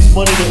chance, there's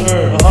money to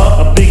earn.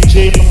 I'm Big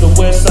J from the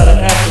west side of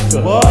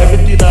Africa.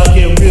 Everything out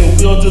here real, we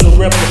don't do the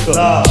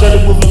replica. Shut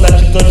it moving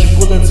like you dodging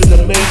bullets in the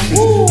Matrix.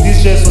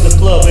 These jets for the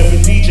club, every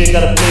DJ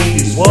gotta play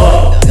this.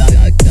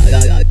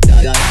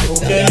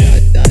 Okay.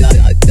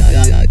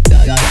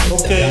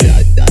 Okay.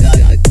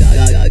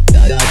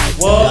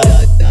 What?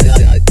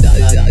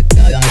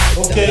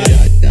 Okay.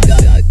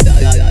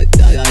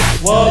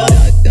 What?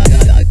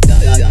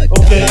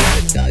 Okay.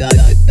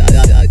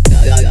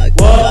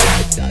 What?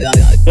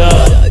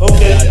 Yeah,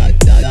 okay.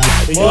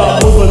 Yo,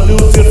 I move a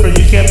little different,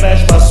 you can't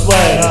match my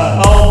swag.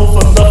 I don't move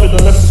for nothing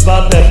unless it's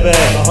about that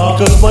bag.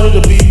 Because money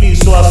to beat me,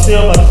 so I stay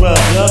on my grind.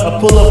 I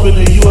pull up in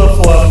the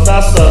UFO, I'm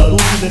NASA,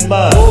 losing in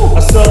mind. I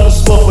sell the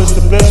smoke, but it's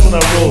the best when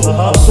I roll.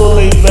 I'm so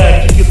laid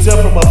back, you can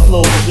tell from my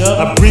flow.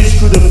 I breeze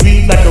through the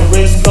beat like a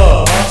race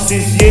car.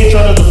 Since you ain't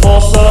trying to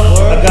divorce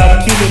her, I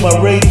got Q in my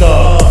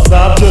radar.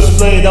 Now I'm just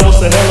playing, that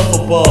was a hell of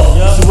a ball.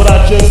 See what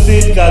I just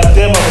did,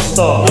 goddamn I'm a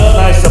star.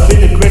 Nice, I've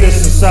been the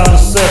greatest since I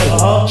was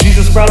 7.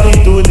 Jesus probably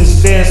doing this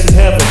dance in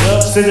heaven.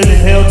 Sitting in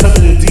hell,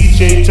 telling the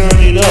DJ, turn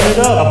it up.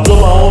 I blow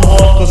my own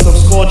horn cause I'm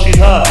scorching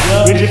hot.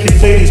 Richard can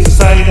play this cause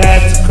I ain't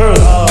had to curse.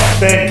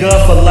 Thank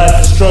God for life,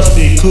 cause trust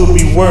me, it could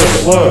be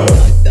worse. Word.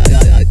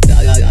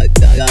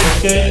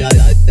 Okay.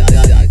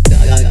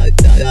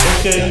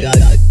 Okay.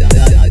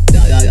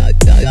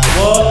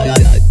 What?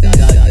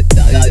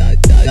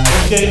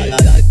 Okay.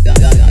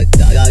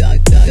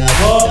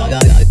 What?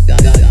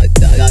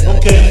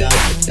 Okay.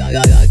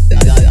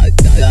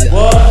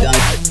 What?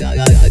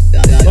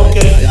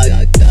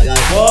 Okay.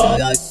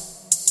 What?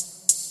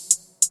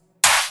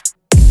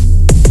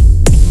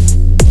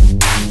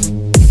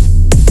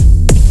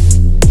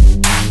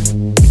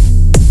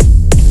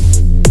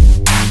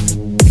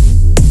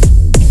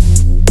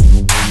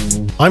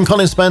 I'm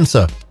Colin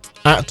Spencer,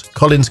 at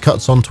Collins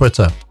Cuts on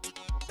Twitter.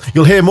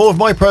 You'll hear more of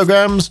my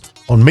programs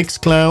on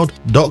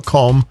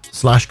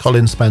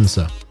mixcloud.com/Colin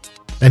Spencer.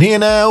 And here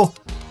now,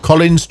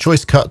 Colin's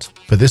choice cut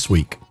for this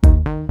week.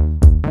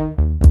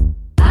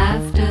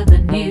 After the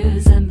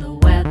news and the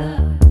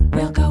weather,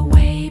 we'll go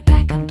way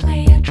back and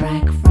play a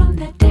track from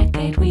the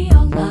decade we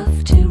all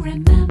love to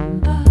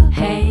remember.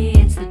 Hey,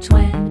 it's the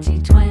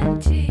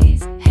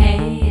 2020s.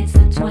 Hey, it's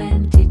the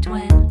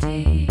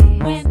 2020s.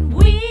 When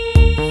we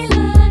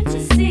learn to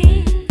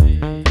see,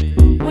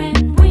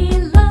 when we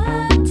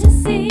learn to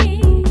see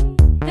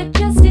that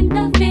just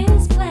enough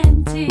is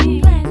plenty,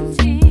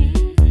 plenty.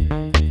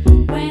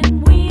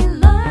 When we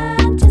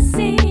learn to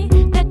see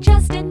that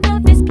just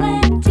enough is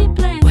plenty,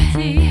 plenty.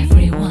 When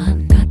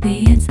everyone got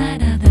the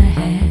inside of their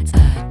heads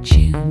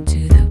attuned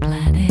to the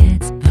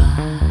planet's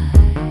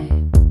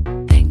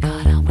vibe, then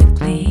got on with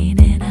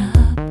cleaning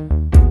up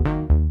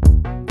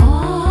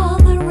all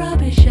the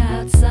rubbish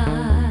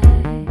outside.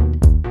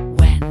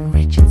 When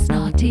rich and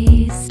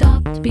snotty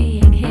stopped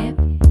being hip,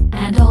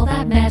 and all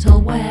that metal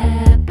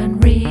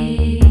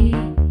weaponry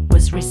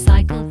was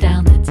recycled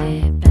down the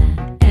tip,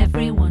 and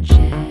everyone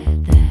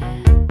shared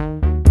their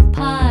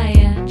pie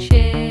and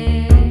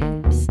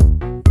chips.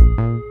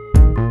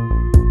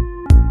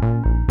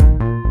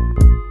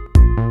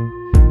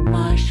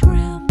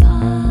 Mushroom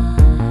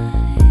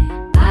pie.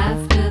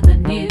 After the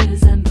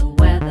news and the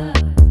weather,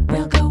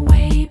 we'll go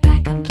way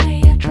back and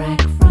play a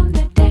track from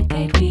the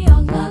decade we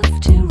all love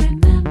to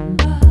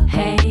remember.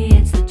 Hey,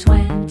 it's the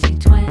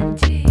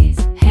 2020s.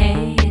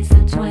 Hey, it's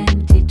the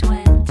 2020s.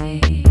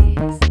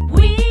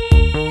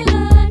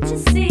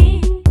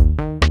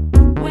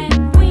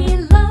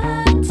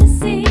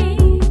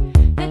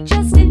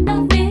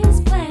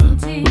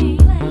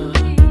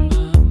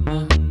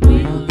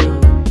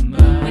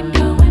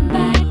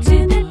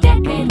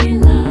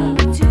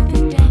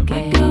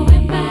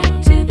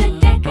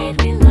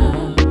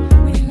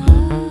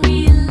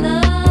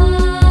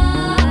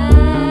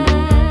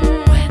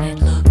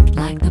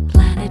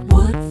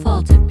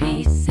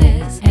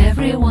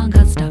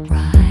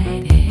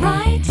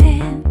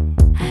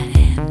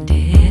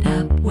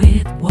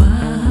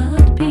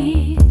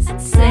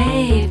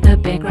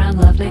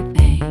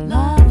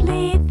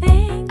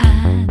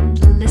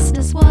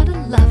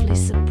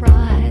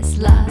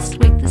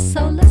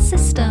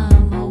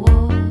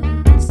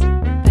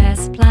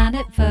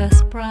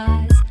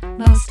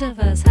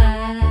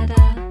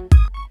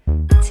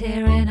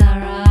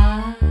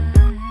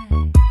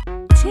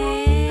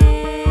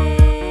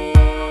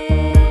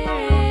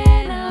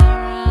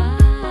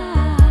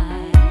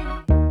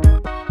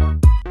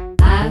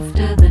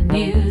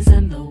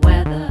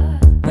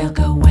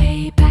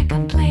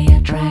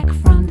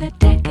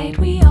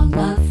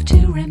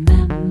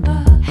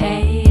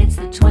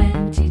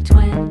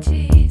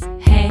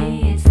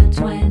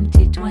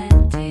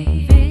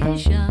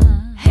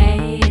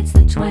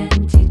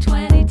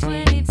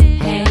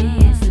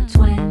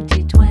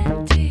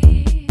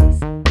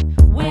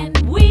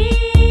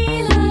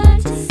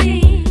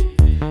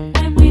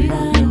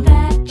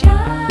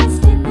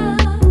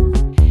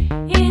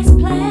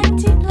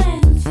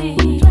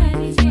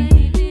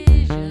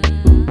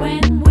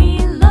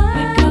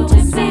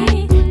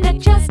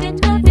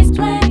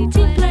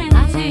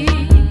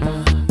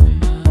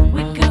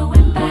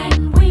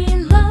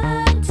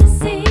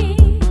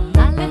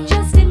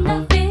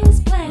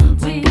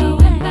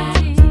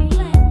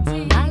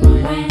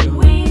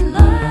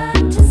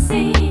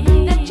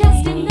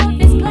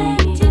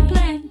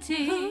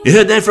 You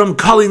heard there from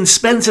Colin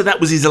Spencer, that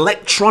was his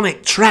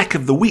electronic track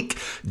of the week,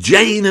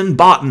 Jane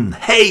Barton.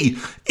 Hey,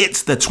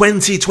 it's the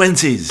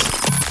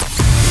 2020s.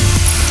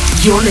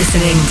 You're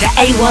listening to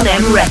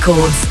A1M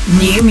Records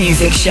New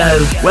Music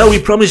Show. Well, we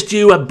promised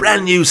you a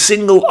brand new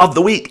single of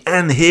the week,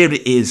 and here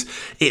it is.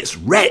 It's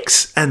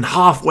Wrex and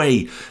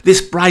Halfway.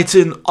 This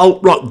Brighton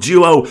alt-rock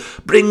duo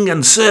bring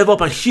and serve up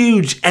a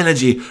huge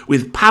energy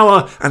with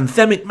power,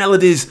 anthemic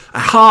melodies, a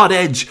hard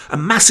edge, a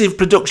massive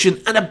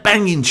production and a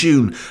banging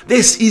tune.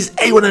 This is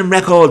A1M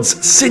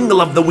Records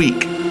single of the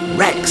week,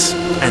 Wrex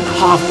and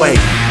Halfway.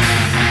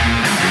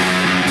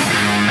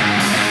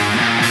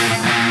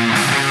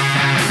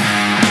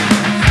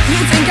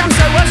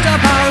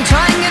 I'll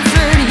try and get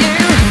through to you,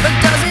 but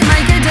does it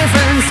make a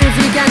difference if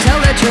you can't tell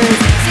the truth?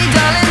 See,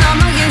 darling,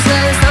 I'm not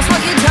useless, that's what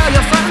you tell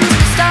your friends.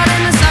 Starting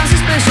to sound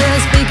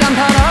suspicious, become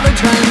part of the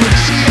trend.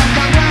 See, I'm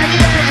not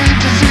ready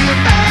to see your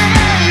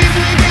face,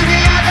 looking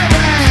the other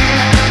way.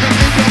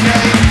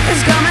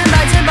 It's coming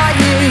back to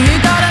bite you, you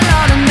got a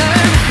lot of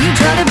nerve. You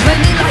try to play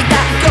me like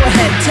that, go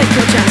ahead, take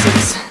your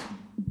chances.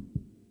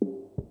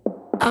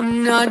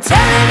 I'm not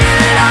telling you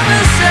that I'm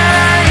a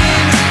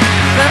saint,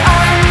 but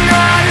I'm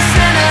not a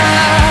sinner.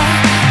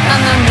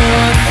 And the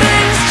more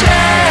things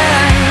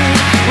change,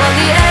 well,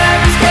 the air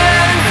is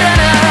getting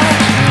thinner.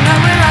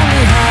 Now we're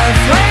only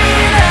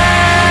halfway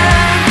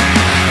there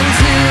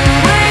until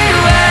we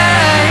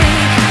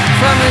wake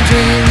from a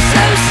dream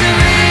so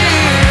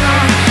surreal,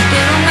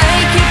 it'll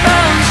make your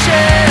bones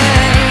shake.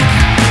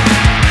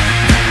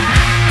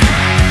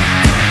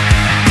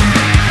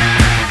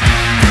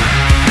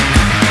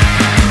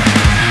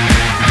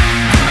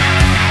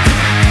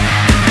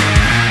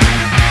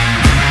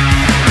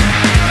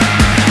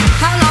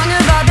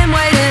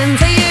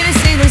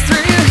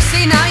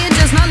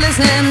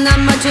 That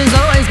much has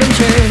always been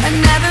true. A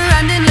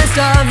never-ending list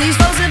of these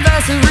false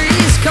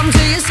adversaries. Come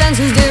to your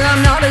senses, dear, I'm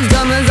not as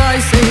dumb as I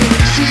see.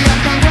 See, I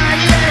can't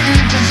wait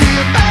to see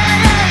your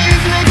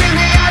face, looking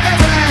the other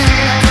way.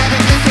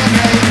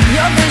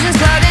 Your vision's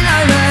clouding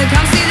over,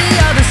 can't see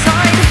the other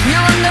side.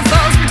 You're under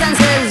false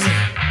pretenses.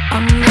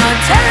 I'm not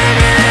telling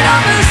you that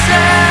I'm a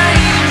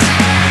saint,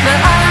 but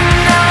I'm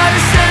not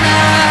a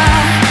sinner.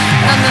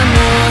 And the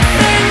more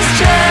things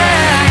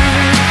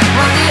change,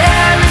 while the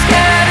air is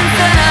getting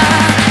thinner.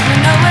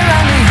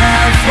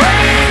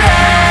 Halfway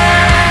there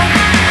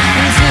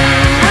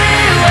until we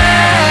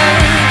wake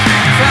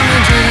from a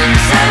dream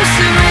so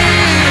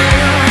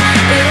surreal,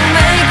 it'll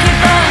make your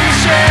bones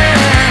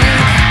shake.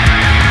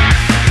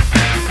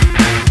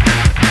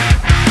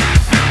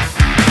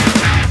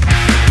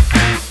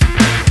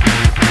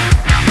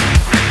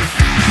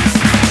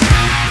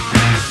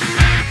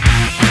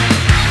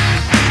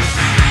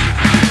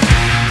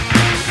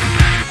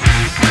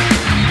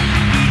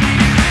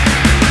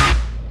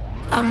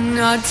 I'm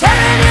not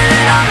telling you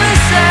that I'm a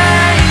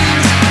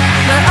saint,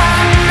 but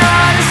I'm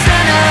not a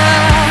sinner.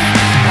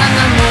 And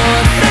the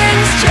more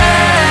things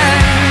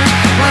change,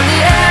 while the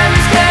air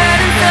is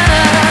getting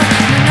thinner.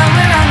 You know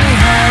we're only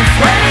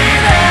halfway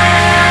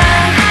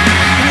there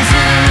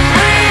until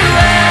we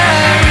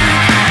wake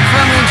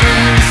from a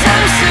dream so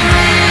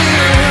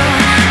surreal,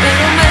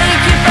 it'll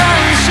make your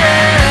bones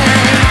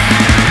shake.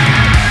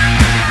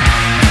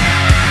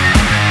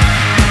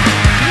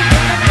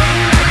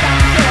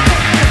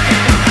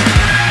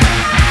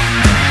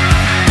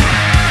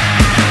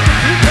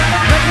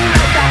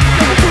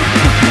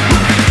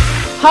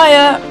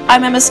 Hiya,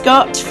 I'm Emma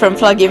Scott from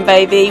Pluggin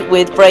Baby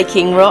with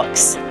Breaking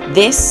Rocks.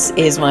 This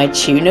is my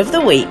tune of the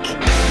week.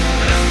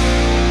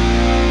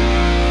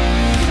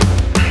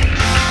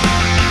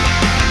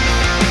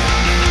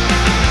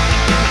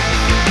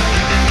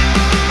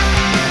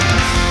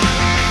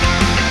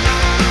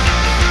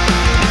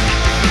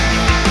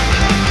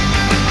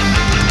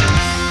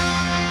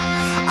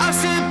 I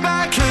sit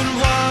back and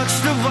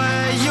watch the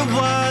way your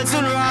words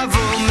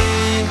unravel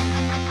me,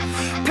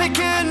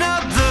 picking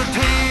up the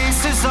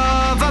pieces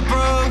of a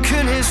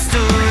broken history.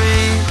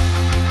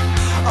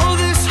 Oh,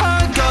 this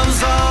hurt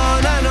goes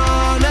on and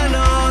on and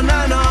on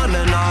and on,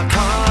 and I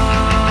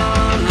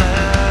can't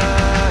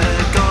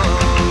let go.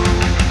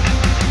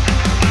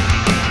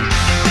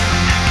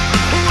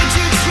 Would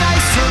you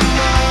chase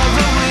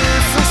tomorrow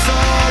if we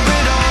saw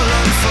it all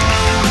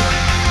unfold?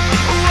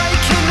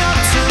 Waking up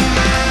to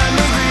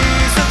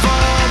memories of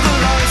all the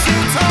lies you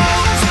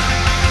told.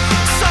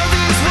 So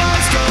these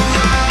words go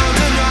round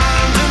and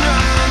round and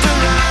round and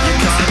round. You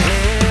can't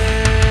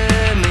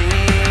hear me.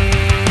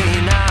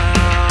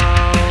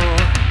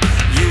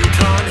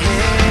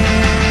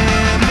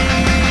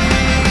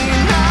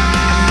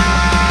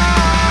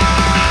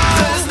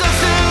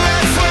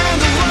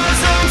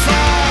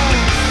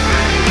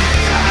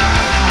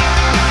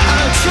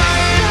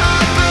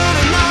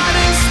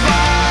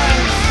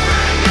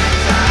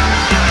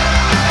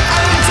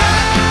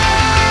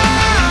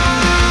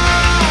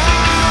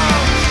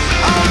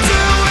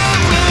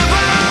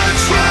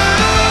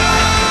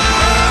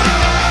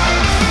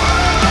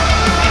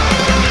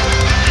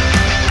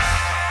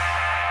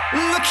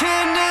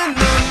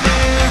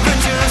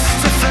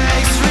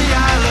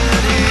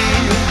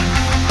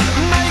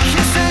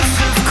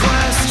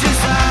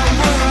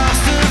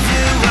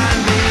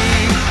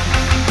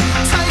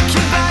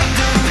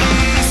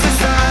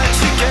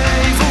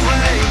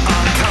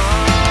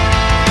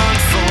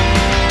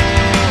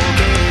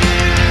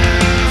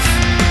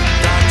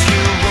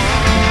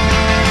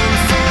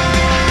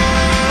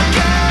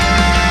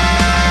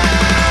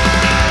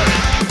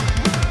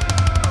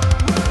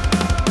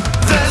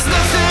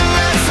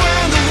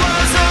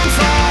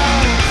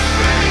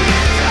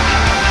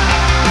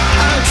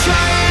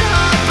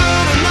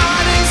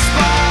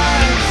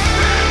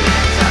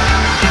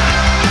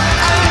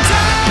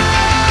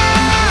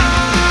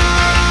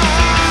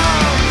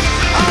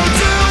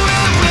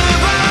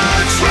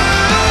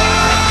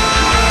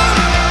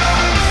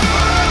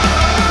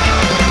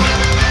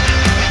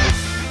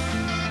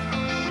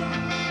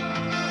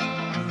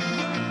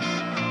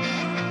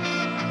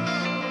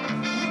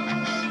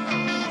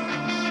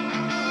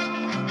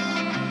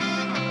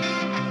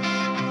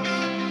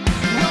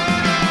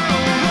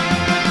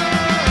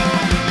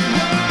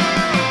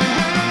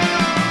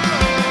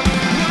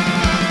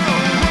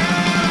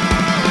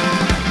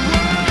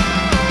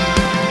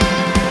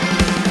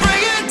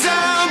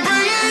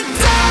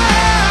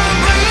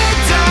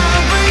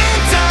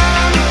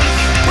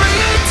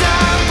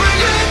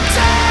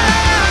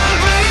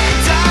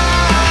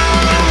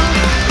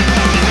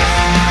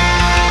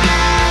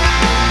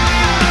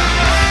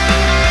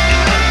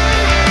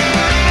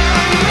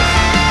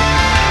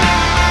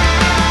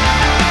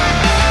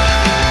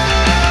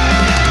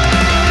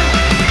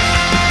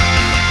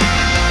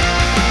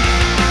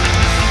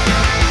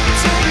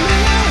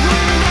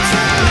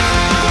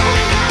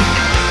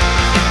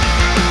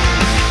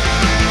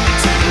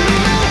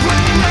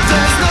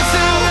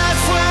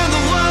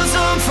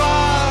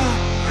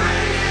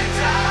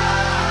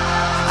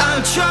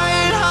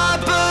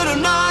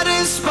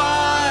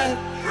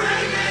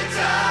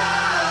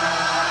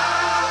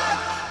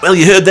 Well,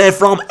 you heard there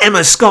from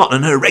Emma Scott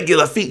and her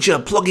regular feature,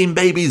 Pluggin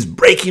Baby's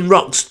Breaking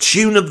Rocks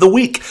Tune of the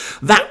Week.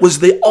 That was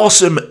the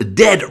awesome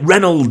Dead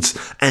Reynolds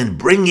and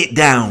Bring It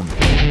Down.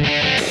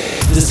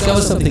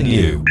 Discover something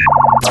new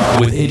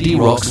with Indie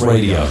Rocks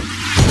Radio,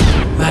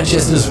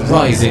 Manchester's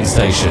rising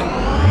station.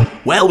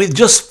 Well, with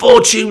just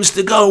 4 tunes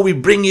to go, we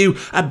bring you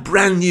a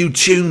brand new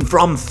tune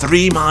from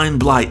 3 Mind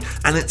Blight,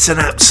 and it's an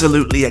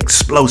absolutely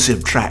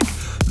explosive track.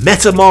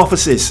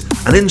 Metamorphosis,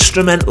 an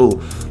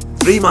instrumental.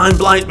 3 Mind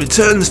Blight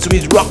returns to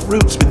his rock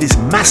roots with this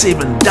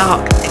massive and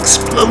dark,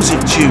 explosive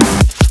tune.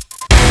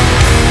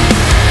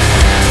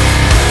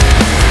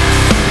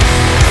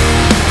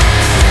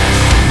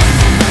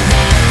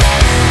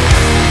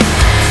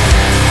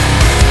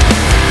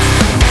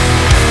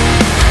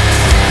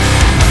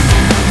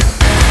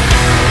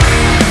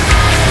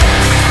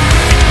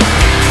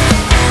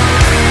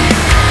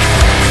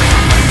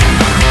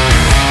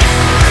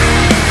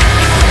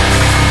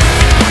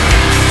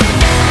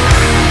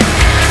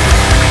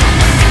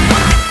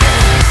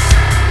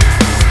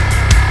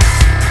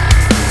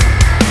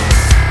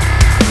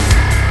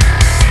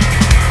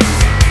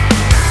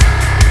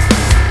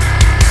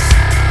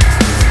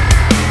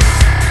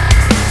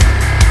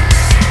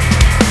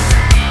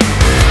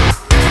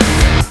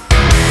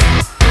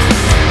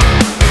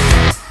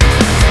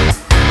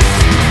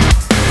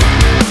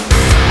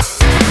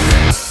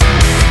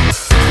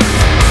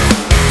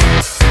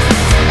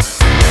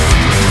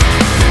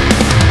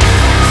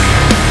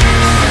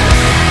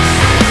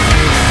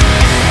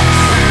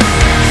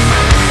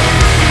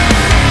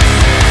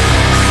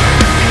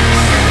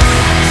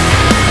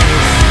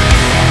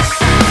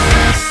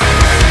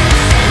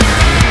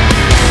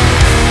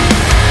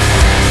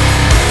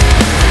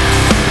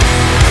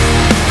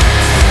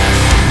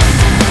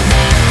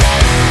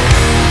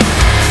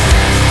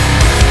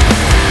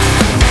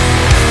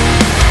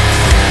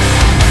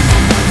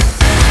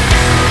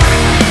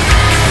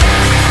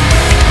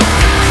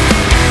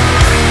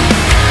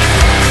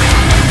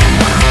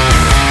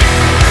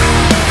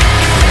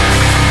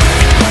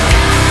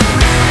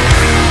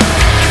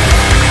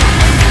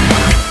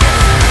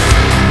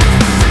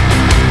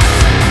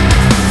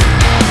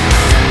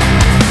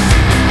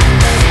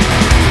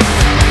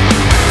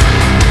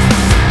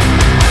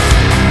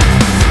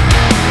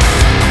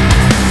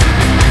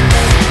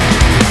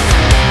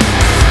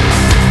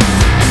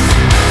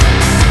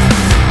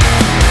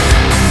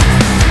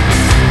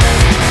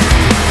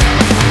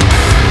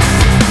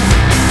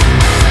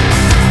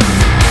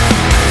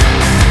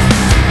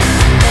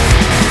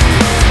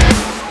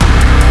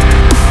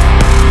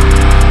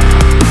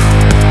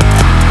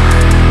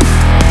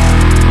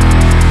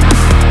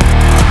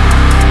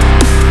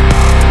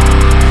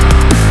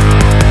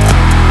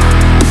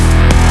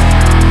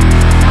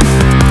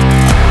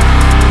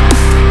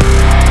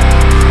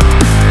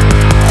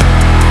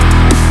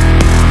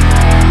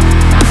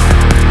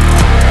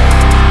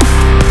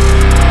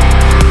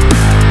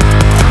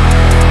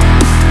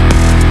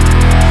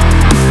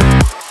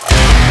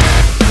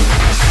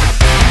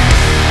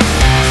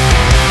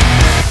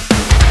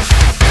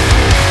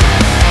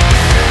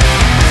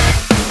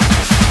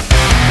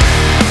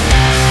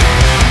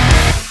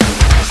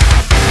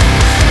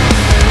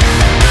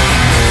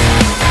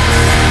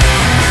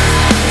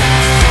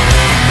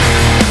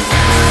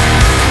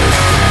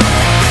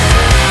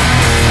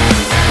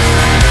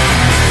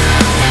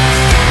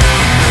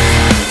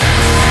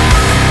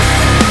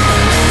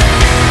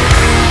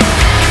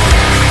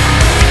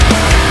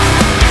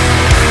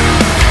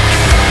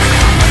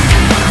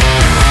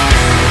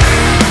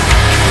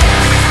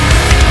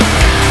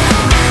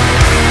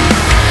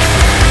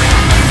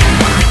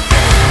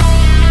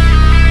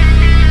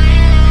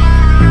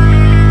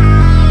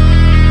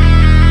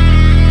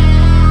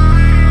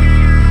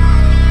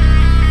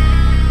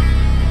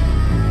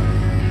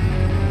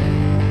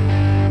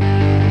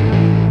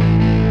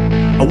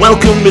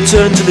 welcome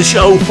return to the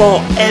show for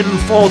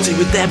M40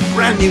 with their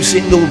brand new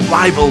single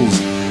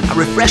Rivals. A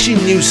refreshing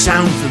new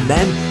sound from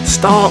them,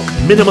 stark,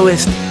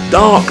 minimalist,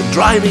 dark,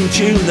 driving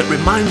tune that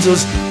reminds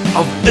us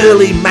of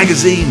early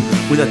Magazine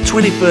with a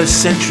 21st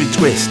century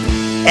twist.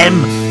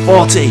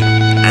 M40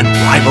 and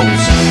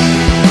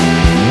Rivals.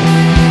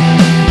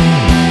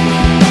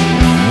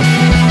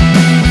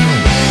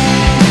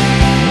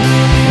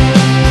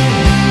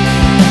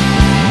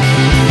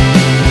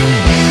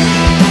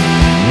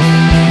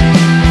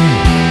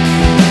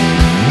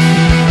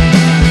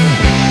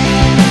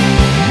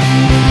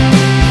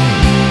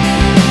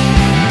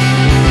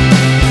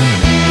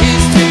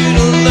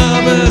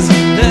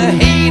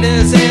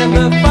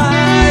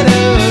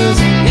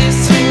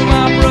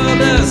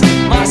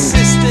 My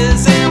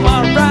sisters and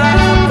my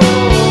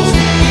rivals,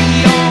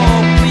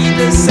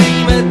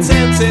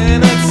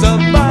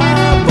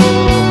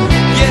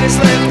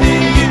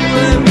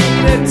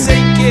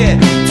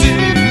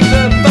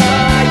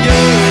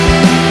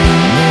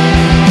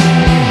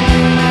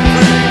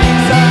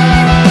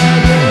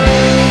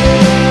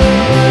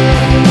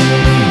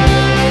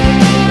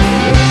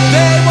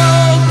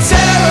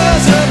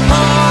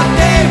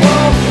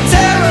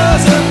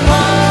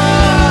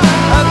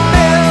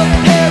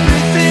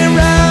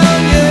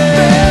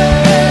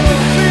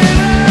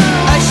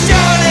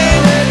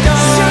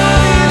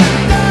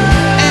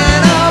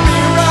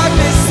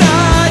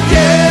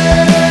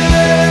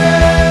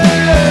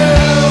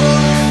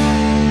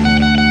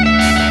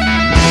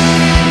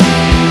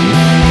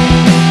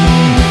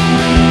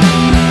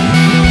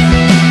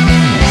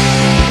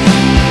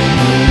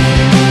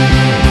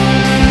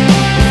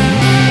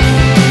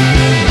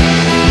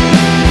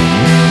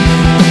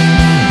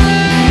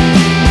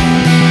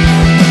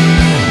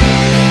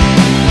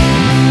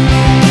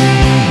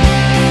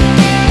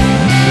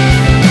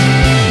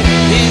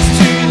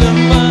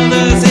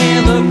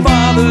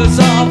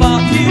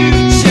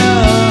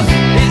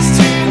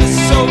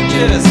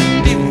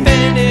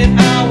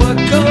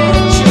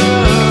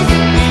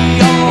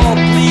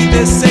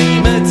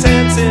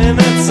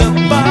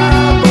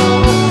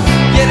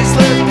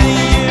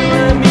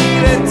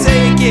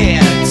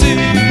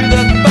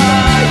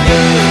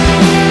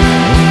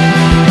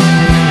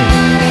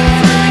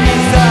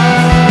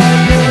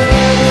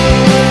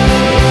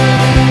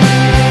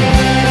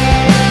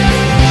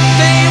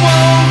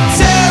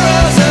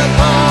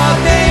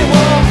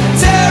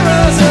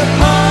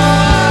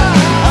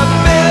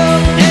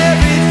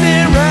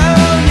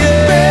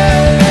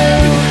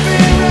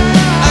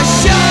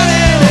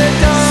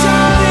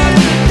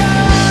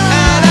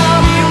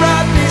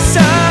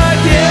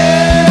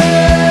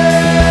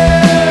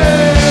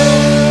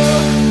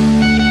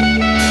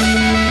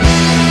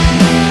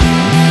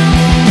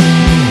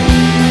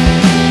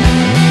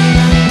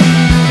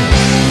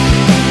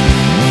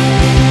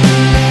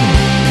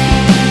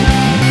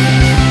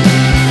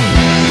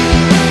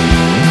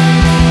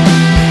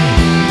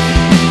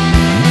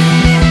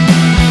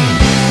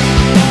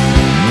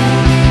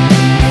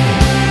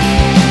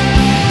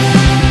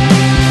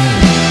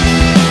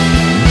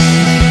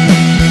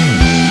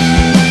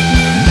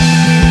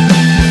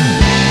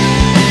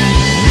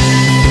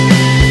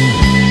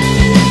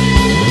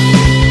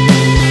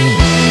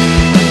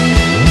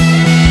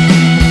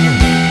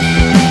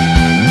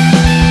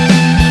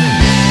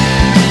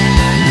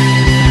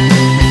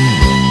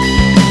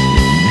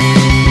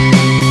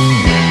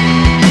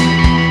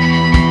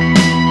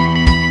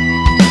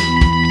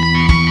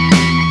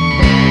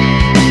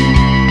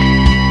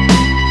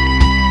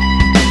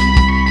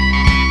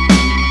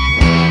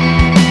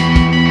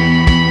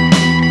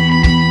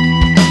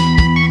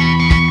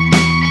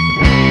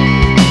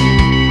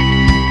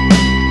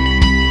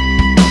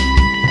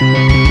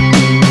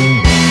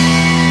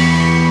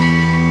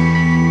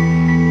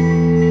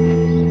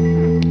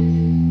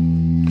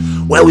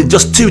 Well, with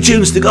just 2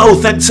 tunes to go,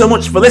 thanks so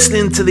much for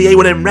listening to the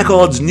A1M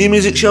Records New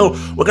Music Show.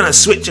 We're going to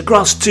switch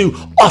across to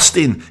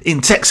Austin in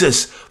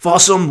Texas for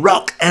some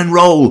rock and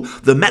roll.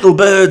 The Metal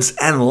Byrds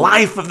and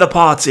Life of the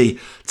Party.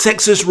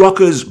 Texas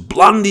rockers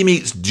Blondie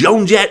meets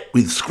Joan Jett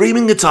with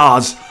screaming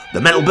guitars.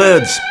 The Metal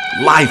Byrds,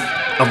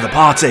 Life of the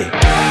Party.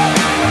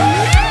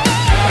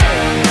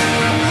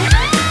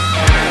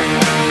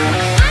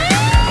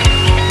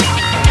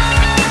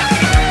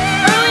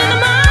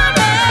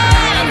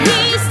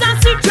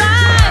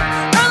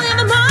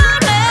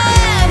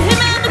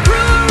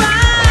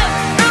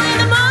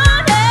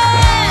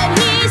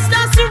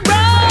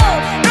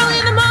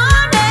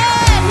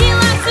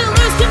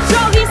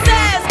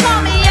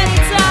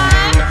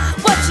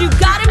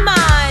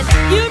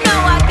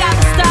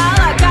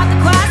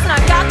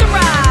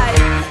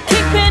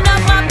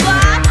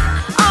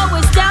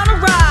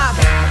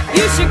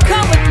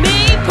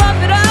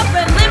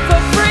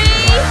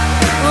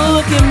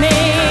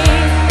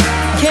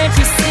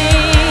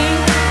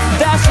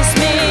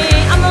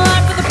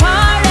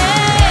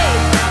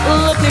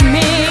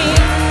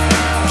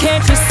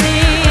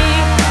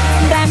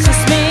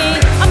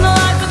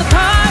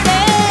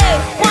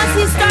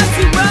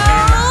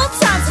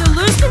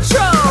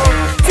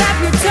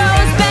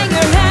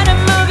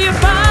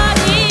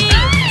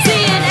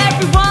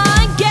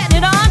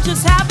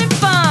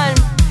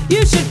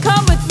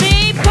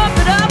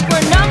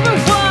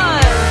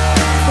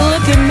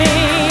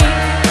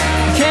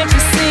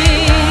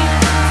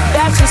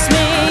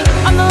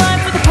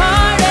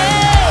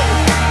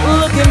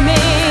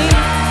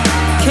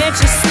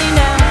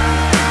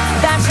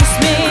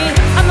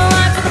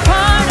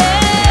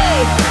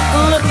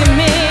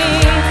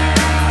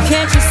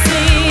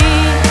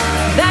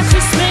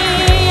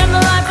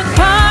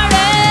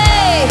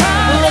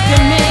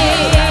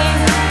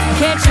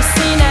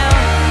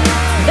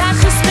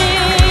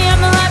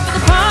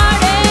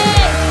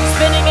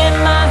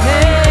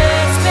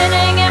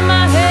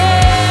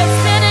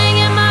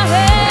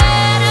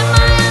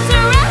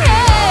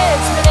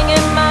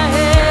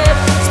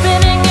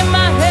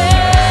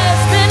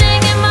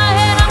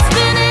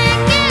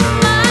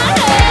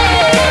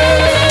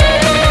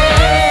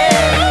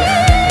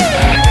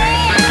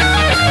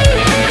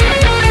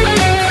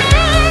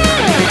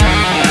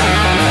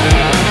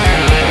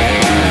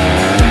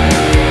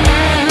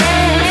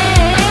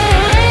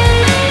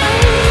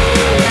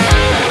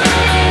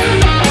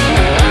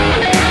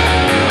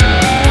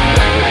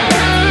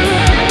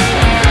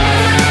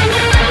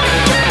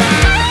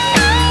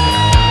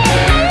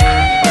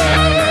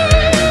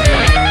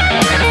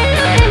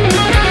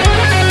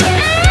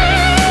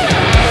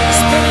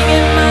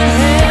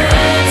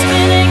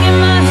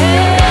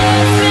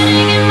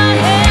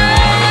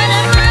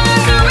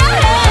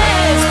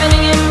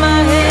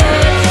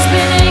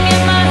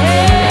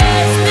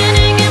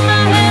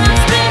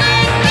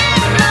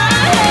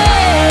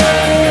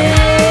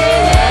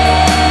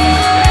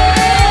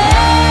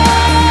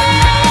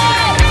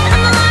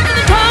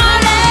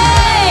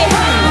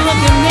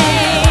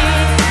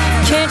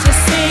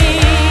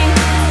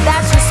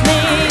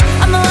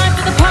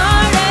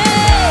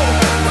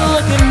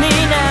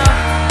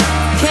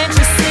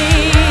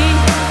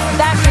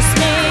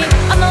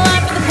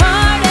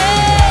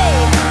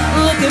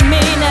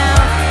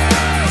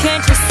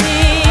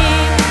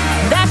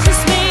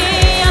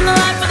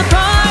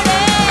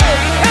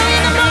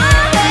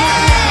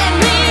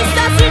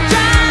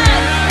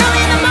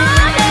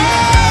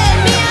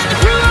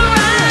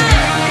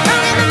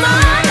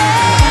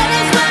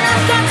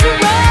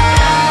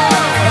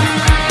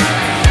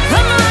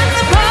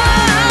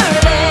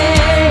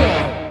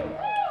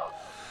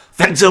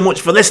 So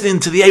much for listening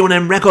to the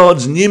A1M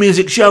Records New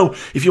Music Show.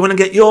 If you want to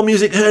get your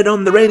music heard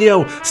on the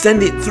radio,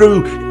 send it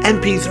through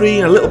MP3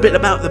 and a little bit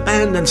about the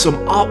band and some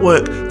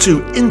artwork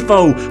to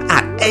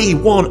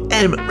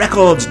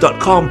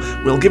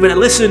info@a1mrecords.com. We'll give it a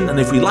listen, and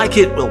if we like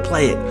it, we'll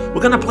play it. We're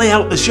going to play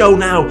out the show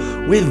now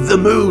with The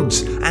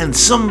Moods and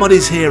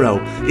Somebody's Hero.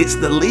 It's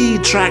the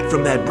lead track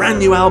from their brand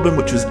new album,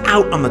 which was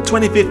out on the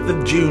 25th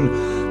of June.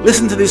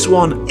 Listen to this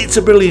one, it's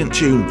a brilliant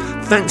tune.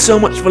 Thanks so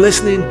much for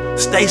listening.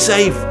 Stay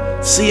safe.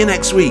 See you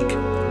next week.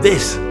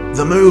 This,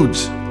 The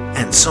Moods,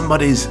 and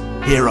Somebody's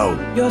Hero.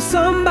 You're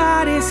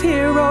somebody's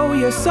hero,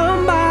 you're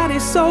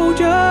somebody's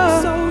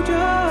soldier.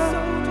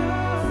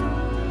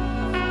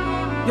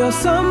 You're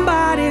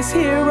somebody's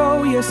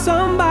hero, you're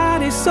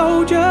somebody's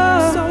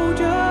soldier.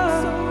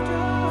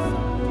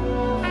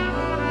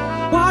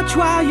 Watch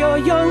while you're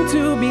young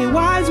to be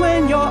wise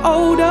when you're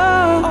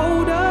older.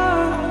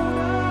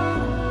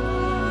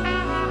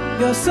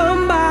 You're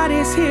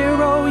somebody's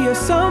hero, you're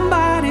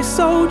somebody's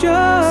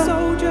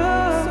soldier.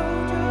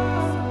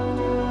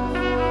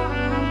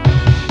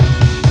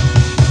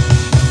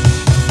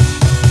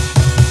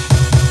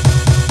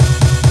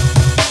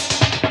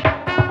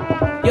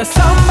 You're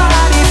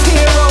somebody's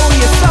hero,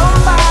 you're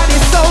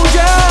somebody's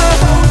soldier.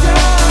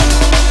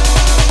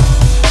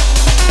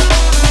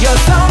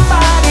 You're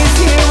somebody's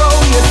hero,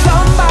 you're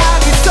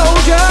somebody's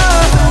soldier.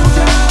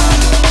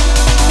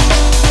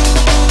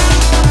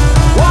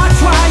 Watch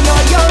while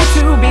you're young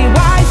to be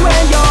wise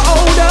when you're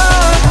old.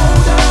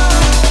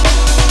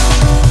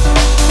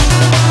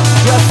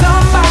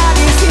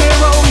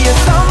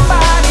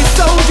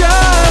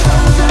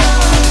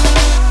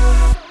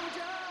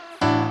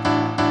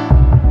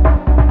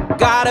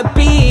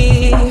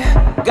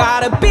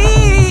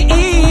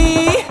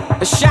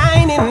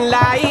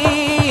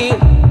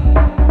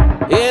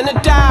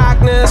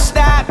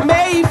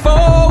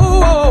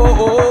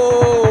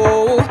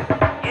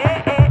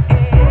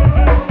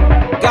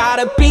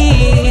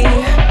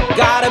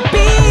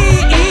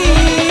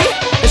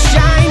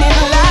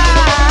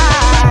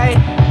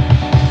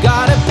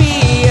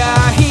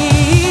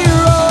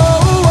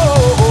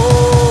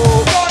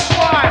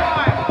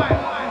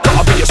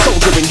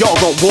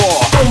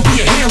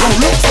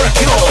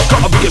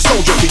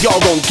 your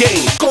own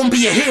game. Gon'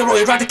 be a hero,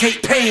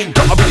 eradicate pain.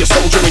 Gotta be a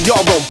soldier in your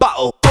own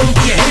battle. Gon'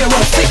 be a hero,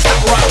 fix that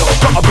rattle.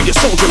 Gotta be a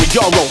soldier in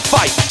your own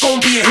fight. Gon'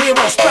 be a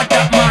hero, spread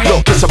that mind.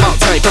 Look, it's about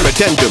time for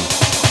addendum.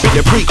 Be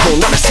the prequel,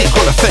 not a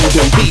sequel, offend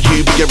them. Be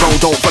you, be your own,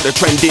 don't follow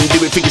trending.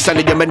 Do it for your son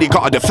and your men, you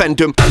gotta defend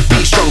them.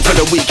 Be strong for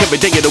the weak, every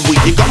day of the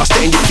week. You gotta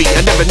stay on your feet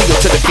and never kneel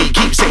to defeat.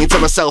 Keep saying to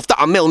myself that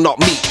I'm ill, not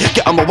meek.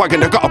 Get on my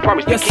wagon, I gotta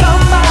promise you. You're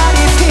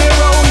somebody's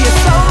hero, you're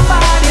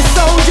somebody's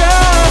soldier.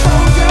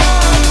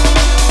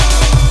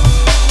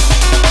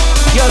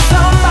 You're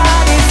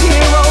somebody's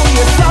hero,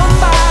 you're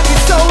somebody's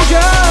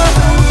soldier.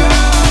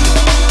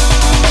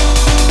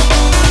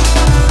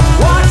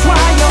 Watch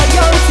while you're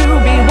young to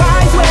be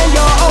wise when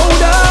you're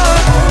older.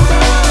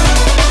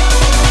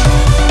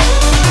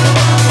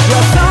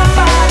 You're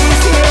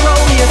somebody's hero,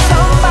 you're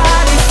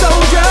somebody's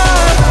soldier.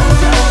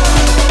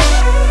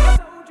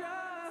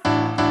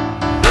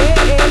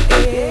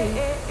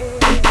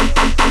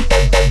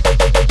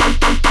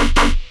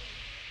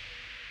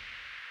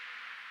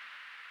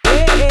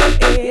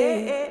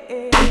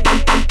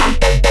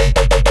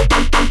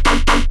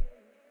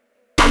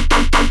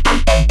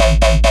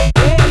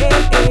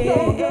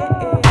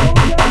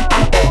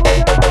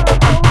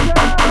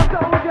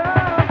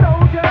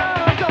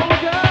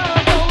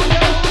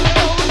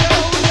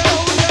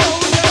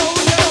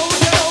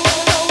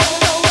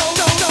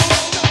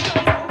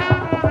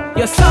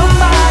 You're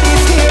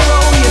somebody's hero,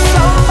 you're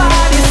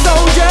somebody's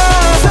soldier.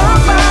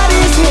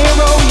 Somebody's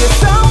hero, you're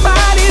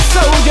somebody's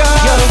soldier.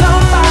 You're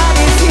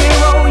somebody's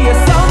hero,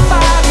 you're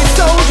somebody's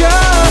soldier.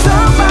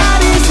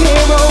 Somebody's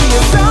hero,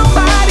 you're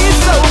somebody's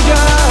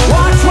soldier.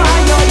 Watch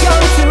while you're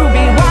young to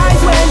be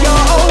wise when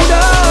you're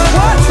older.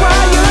 Watch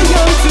while you're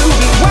young to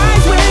be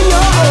wise when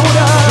you're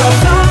older. You're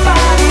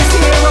somebody's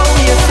hero,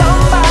 you're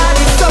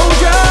somebody's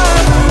soldier.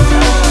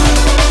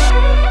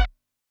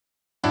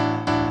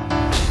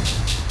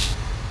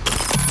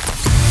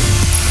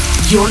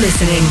 You're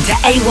listening to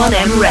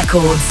A1M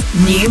Records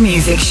New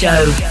Music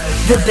Show.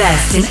 The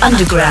best in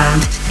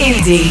underground,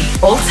 indie,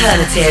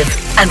 alternative,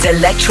 and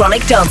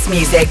electronic dance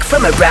music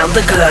from around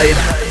the globe.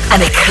 An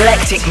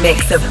eclectic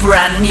mix of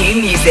brand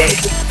new music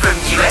from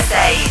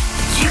USA,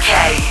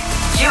 UK,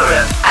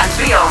 Europe, and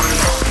beyond.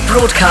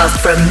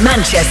 Broadcast from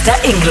Manchester,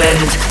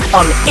 England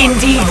on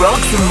Indie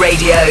Rocks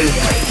Radio.